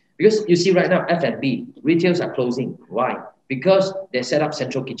 Because you see right now, F&B, retails are closing. Why? Because they set up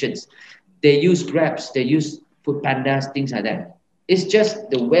central kitchens. They use Grabs, they use Food Pandas, things like that. It's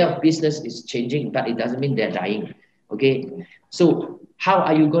just the way of business is changing, but it doesn't mean they're dying. Okay. So how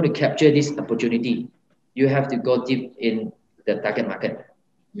are you going to capture this opportunity? You have to go deep in the target market.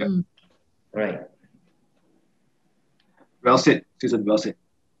 Mm. All right. Well said, Susan. Well said.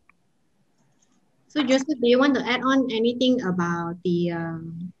 So Joseph, do you want to add on anything about the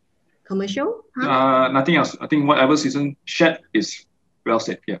commercial? Nothing else. I think whatever Susan shared is well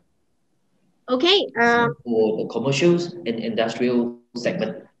said. Yeah. Okay. For the commercials and industrial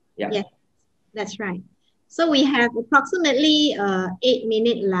segment. Yeah. Yes, that's right. So we have approximately 8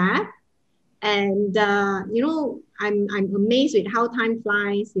 minutes left. And, I'm amazed with how time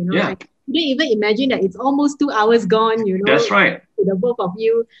flies, Yeah. I couldn't even imagine that it's almost 2 hours gone, That's right. To the both of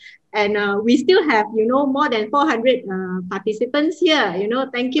you. And we still have, more than 400 participants here,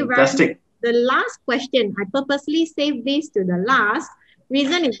 thank you very much. Fantastic. The last question, I purposely saved this to the last.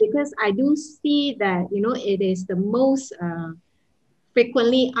 Reason is because I do see that, it is the most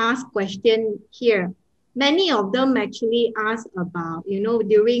frequently asked question here. Many of them actually ask about,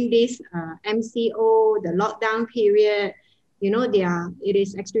 during this MCO, the lockdown period, it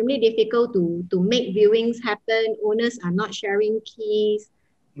is extremely difficult to make viewings happen. Owners are not sharing keys,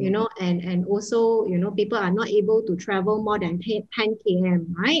 and also, people are not able to travel more than 10 km,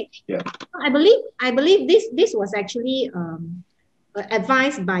 right? Yeah. I believe this was actually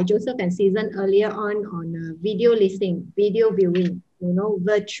advised by Joseph and Susan earlier on video listening, video viewing,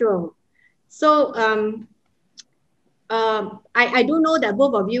 virtual. So I do know that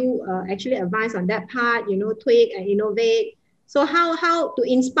both of you actually advise on that part, tweak and innovate. So how to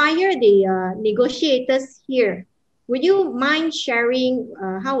inspire the negotiators here? Would you mind sharing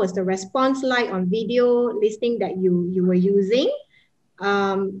how was the response like on video listening that you were using?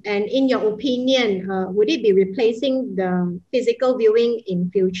 And in your opinion, would it be replacing the physical viewing in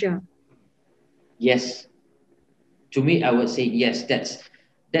future? Yes. To me, I would say yes.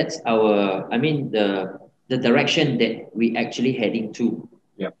 That's our, the direction that we actually heading to.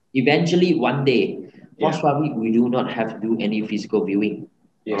 Yeah. Eventually, one day, most probably we do not have to do any physical viewing.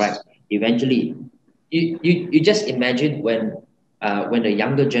 Yes. All right. Eventually, you just imagine when the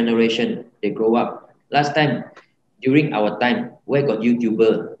younger generation they grow up. Last time, during our time, where got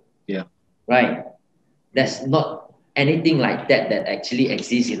YouTuber? Yeah. Right. There's not anything like that actually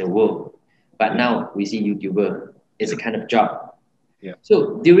exists in the world. But now we see YouTuber. It's a kind of job. Yeah.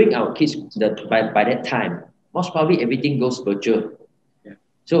 So during our kids, by that time, most probably everything goes virtual. Yeah.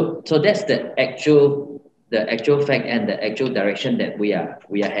 So that's the actual fact and the actual direction that we are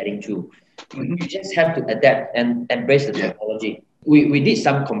heading to. Mhm. You just have to adapt and embrace the Yeah. technology. We did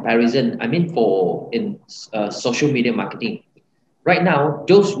some comparison. I mean, in social media marketing, right now,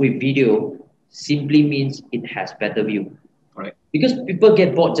 those with video simply means it has better view. Right. Because people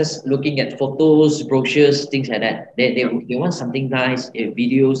get bored just looking at photos, brochures, things like that. They want something nice,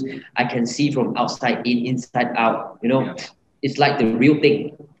 videos. I can see from outside in, inside out. You know, Yeah. it's like the real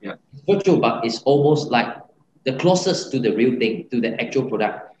thing. Yeah. It's virtual, but it's almost like the closest to the real thing, to the actual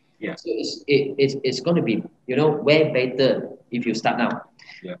product. Yeah. So it's going to be, you know, way better if you start now.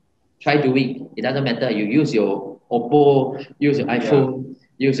 Yeah. Try doing. It doesn't matter. You use your Oppo, use your iPhone,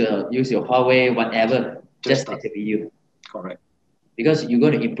 use your Huawei, whatever. Just start. take a video. Correct. Because you're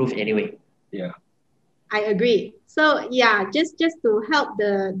going to improve anyway. Yeah. I agree. So yeah, just to help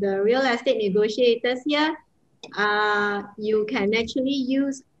the real estate negotiators here, you can actually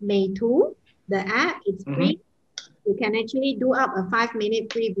use Meitu, the app. It's free. You can actually do up a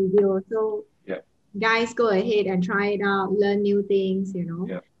 5-minute free video. So Yeah. guys, go ahead and try it out, learn new things, you know.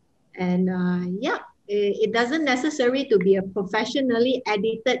 Yeah. And it doesn't necessarily to be a professionally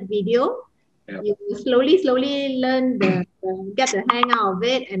edited video. Yeah. You slowly learn get the hang out of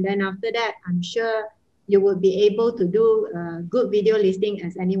it, and then after that, I'm sure you will be able to do a good video listing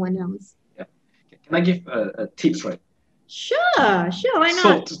as anyone else. Yeah. Can I give a tips, right? Sure, why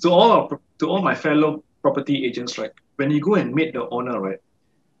not? So to all my fellow property agents, right? When you go and meet the owner, right,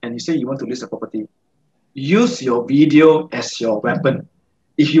 and you say you want to list a property, use your video as your weapon.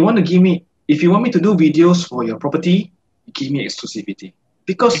 If you want me to do videos for your property, give me exclusivity.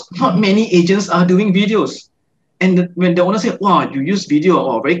 Because not many agents are doing videos. And when the owner say, wow, you use video,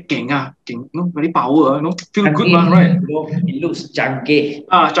 oh, very keng, very power, feel good, right? You know, it looks junky.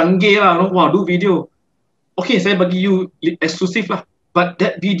 Canggih lah, wow, do video. Okay, saya bagi you exclusive lah. But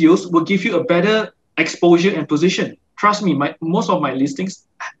that videos will give you a better exposure and position. Trust me, most of my listings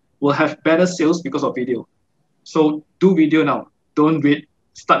will have better sales because of video. So do video now. Don't wait.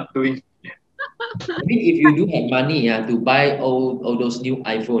 Start doing. Yeah. I mean, if you do have money to buy all those new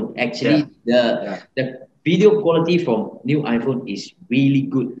iPhone, actually the video quality from new iPhone is really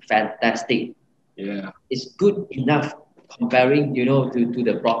good, fantastic. Yeah. It's good enough comparing, you know, to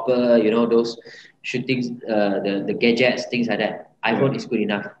the proper, you know, those shootings, the gadgets, things like that. iPhone is good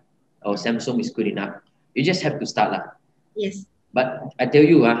enough, or Samsung is good enough. You just have to start lah. Yes. But I tell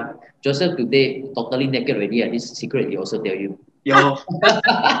you, Joseph today totally naked already. This secret he also tell you. Yo.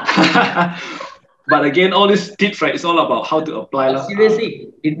 But again, all these tips, right? It's all about how to apply. Seriously,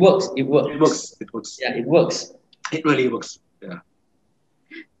 it works. It works. It works. Yeah, it works. It really works. Yeah.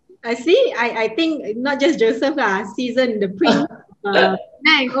 I see. I think not just Joseph season the prince.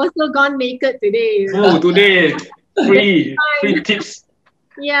 Nang also gone naked today. Oh, today free tips.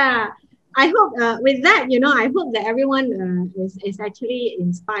 Yeah. I hope with that, you know, I hope that everyone is actually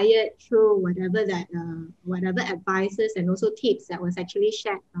inspired through whatever advices and also tips that was actually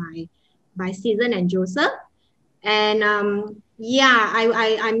shared by Season and Joseph. And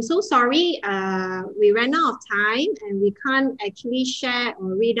I'm so sorry we ran out of time and we can't actually share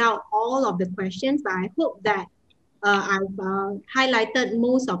or read out all of the questions, but I hope that I've highlighted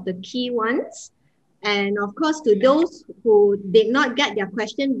most of the key ones. And of course, to those who did not get their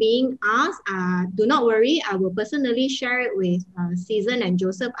question being asked, do not worry. I will personally share it with Season and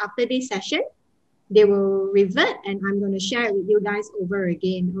Joseph after this session. They will revert and I'm going to share it with you guys over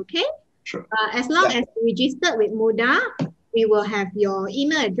again, okay? Sure. As long as you registered with Muda, we will have your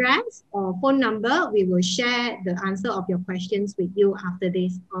email address or phone number. We will share the answer of your questions with you after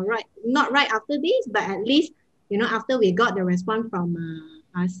this. All right. Not right after this, but at least, you know, after we got the response from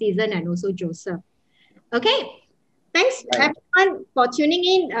Season and also Joseph. Okay. Thanks everyone for tuning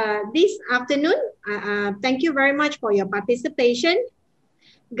in this afternoon. Thank you very much for your participation.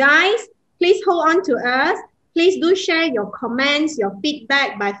 Guys, please hold on to us. Please do share your comments, your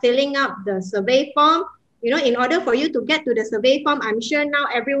feedback by filling up the survey form. You know, in order for you to get to the survey form, I'm sure now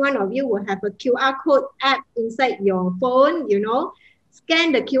every one of you will have a QR code app inside your phone, you know.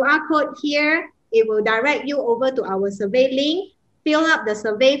 Scan the QR code here. It will direct you over to our survey link. Fill up the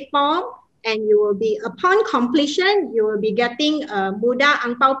survey form and you will be, upon completion, you will be getting Muda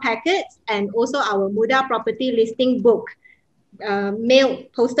Ang Pao packets and also our Muda property listing book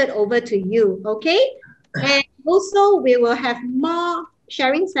mailed, posted over to you, okay? And also we will have more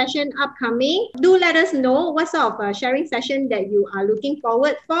sharing session upcoming. Do let us know what sort of sharing session that you are looking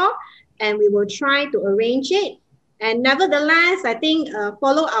forward for, and we will try to arrange it. And nevertheless, I think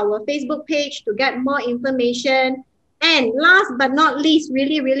follow our Facebook page to get more information. And last but not least,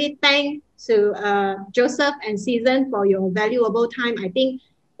 really thanks to Joseph and Season for your valuable time. I think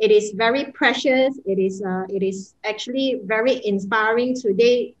it is very precious. It is actually very inspiring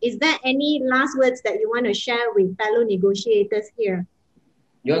today. Is there any last words that you want to share with fellow negotiators here?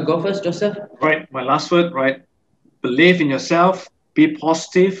 You want to go first, Joseph? Right. My last word, right? Believe in yourself, be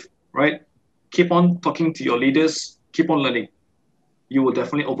positive, right? Keep on talking to your leaders, keep on learning. You will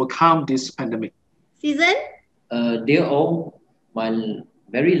definitely overcome this pandemic. Season? Dear all, my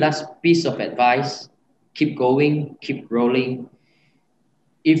very last piece of advice, keep going, keep rolling.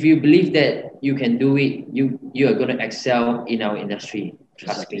 If you believe that you can do it, you are going to excel in our industry.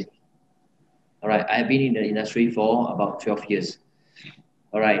 Trust me. All right. I've been in the industry for about 12 years.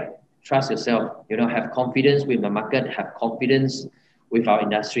 All right. Trust yourself. Have confidence with the market, have confidence with our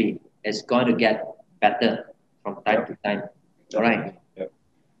industry. It's going to get better from time to time. All right.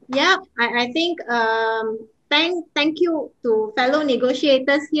 Yeah, I think thank you to fellow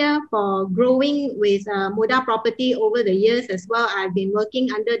negotiators here for growing with Muda Property over the years as well. I've been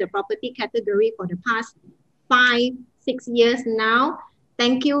working under the property category for the past 5-6 years now.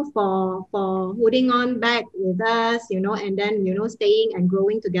 Thank you for holding on back with us, and then, staying and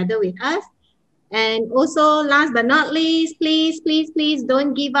growing together with us. And also, last but not least, please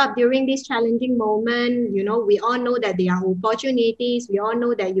don't give up during this challenging moment. We all know that there are opportunities. We all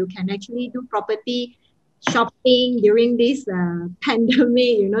know that you can actually do property shopping during this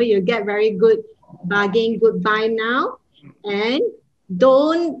pandemic. You get very good bargain, good buy now. And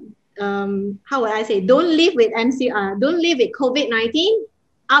don't, how would I say, don't live with MCR, don't live with COVID-19,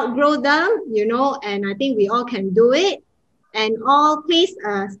 outgrow them, and I think we all can do it. And all, please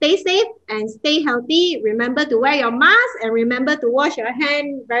stay safe and stay healthy. Remember to wear your mask and remember to wash your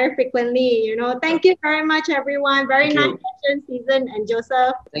hand very frequently. Thank you very much, everyone. Very nice session, Season and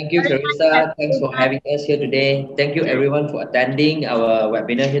Joseph. Thank you, Carissa. Thanks for having us here today. Thank you, everyone, for attending our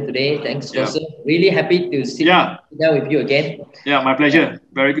webinar here today. Thanks, Joseph. Really happy to sit down with you again. Yeah, my pleasure.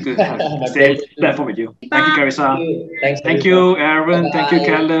 Very good to stay platform with you. Thank you, Carissa. Thank you, Aaron. Thank you,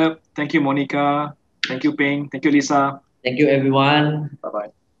 Caleb. Thank you, Monica. Thank you, Ping. Thank you, Lisa. Thank you, everyone. Bye-bye.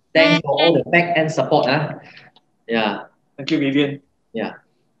 Thanks for all the back-end support. Yeah. Thank you, Vivian. Yeah.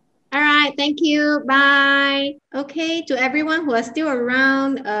 All right. Thank you. Bye. Okay. To everyone who are still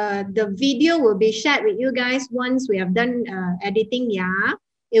around, the video will be shared with you guys once we have done editing. Yeah.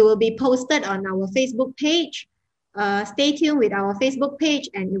 It will be posted on our Facebook page. Stay tuned with our Facebook page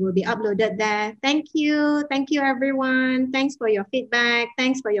and it will be uploaded there. Thank you. Thank you, everyone. Thanks for your feedback.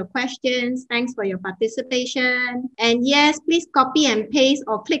 Thanks for your questions. Thanks for your participation. And yes, please copy and paste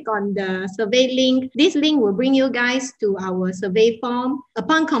or click on the survey link. This link will bring you guys to our survey form.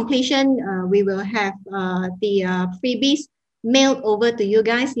 Upon completion, we will have the freebies mailed over to you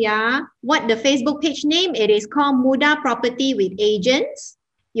guys. Yeah. What the Facebook page name? It is called Muda Property with Agents.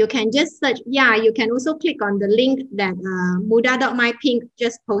 You can just search. Yeah, you can also click on the link that Muda.mypink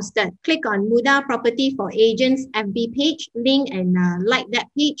just posted. Click on Muda Property for Agents FB page link and like that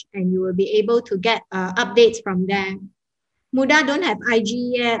page and you will be able to get updates from there. Muda don't have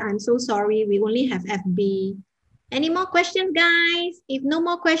IG yet. I'm so sorry. We only have FB. Any more questions, guys? If no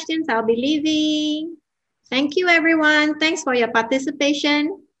more questions, I'll be leaving. Thank you, everyone. Thanks for your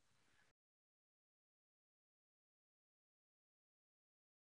participation.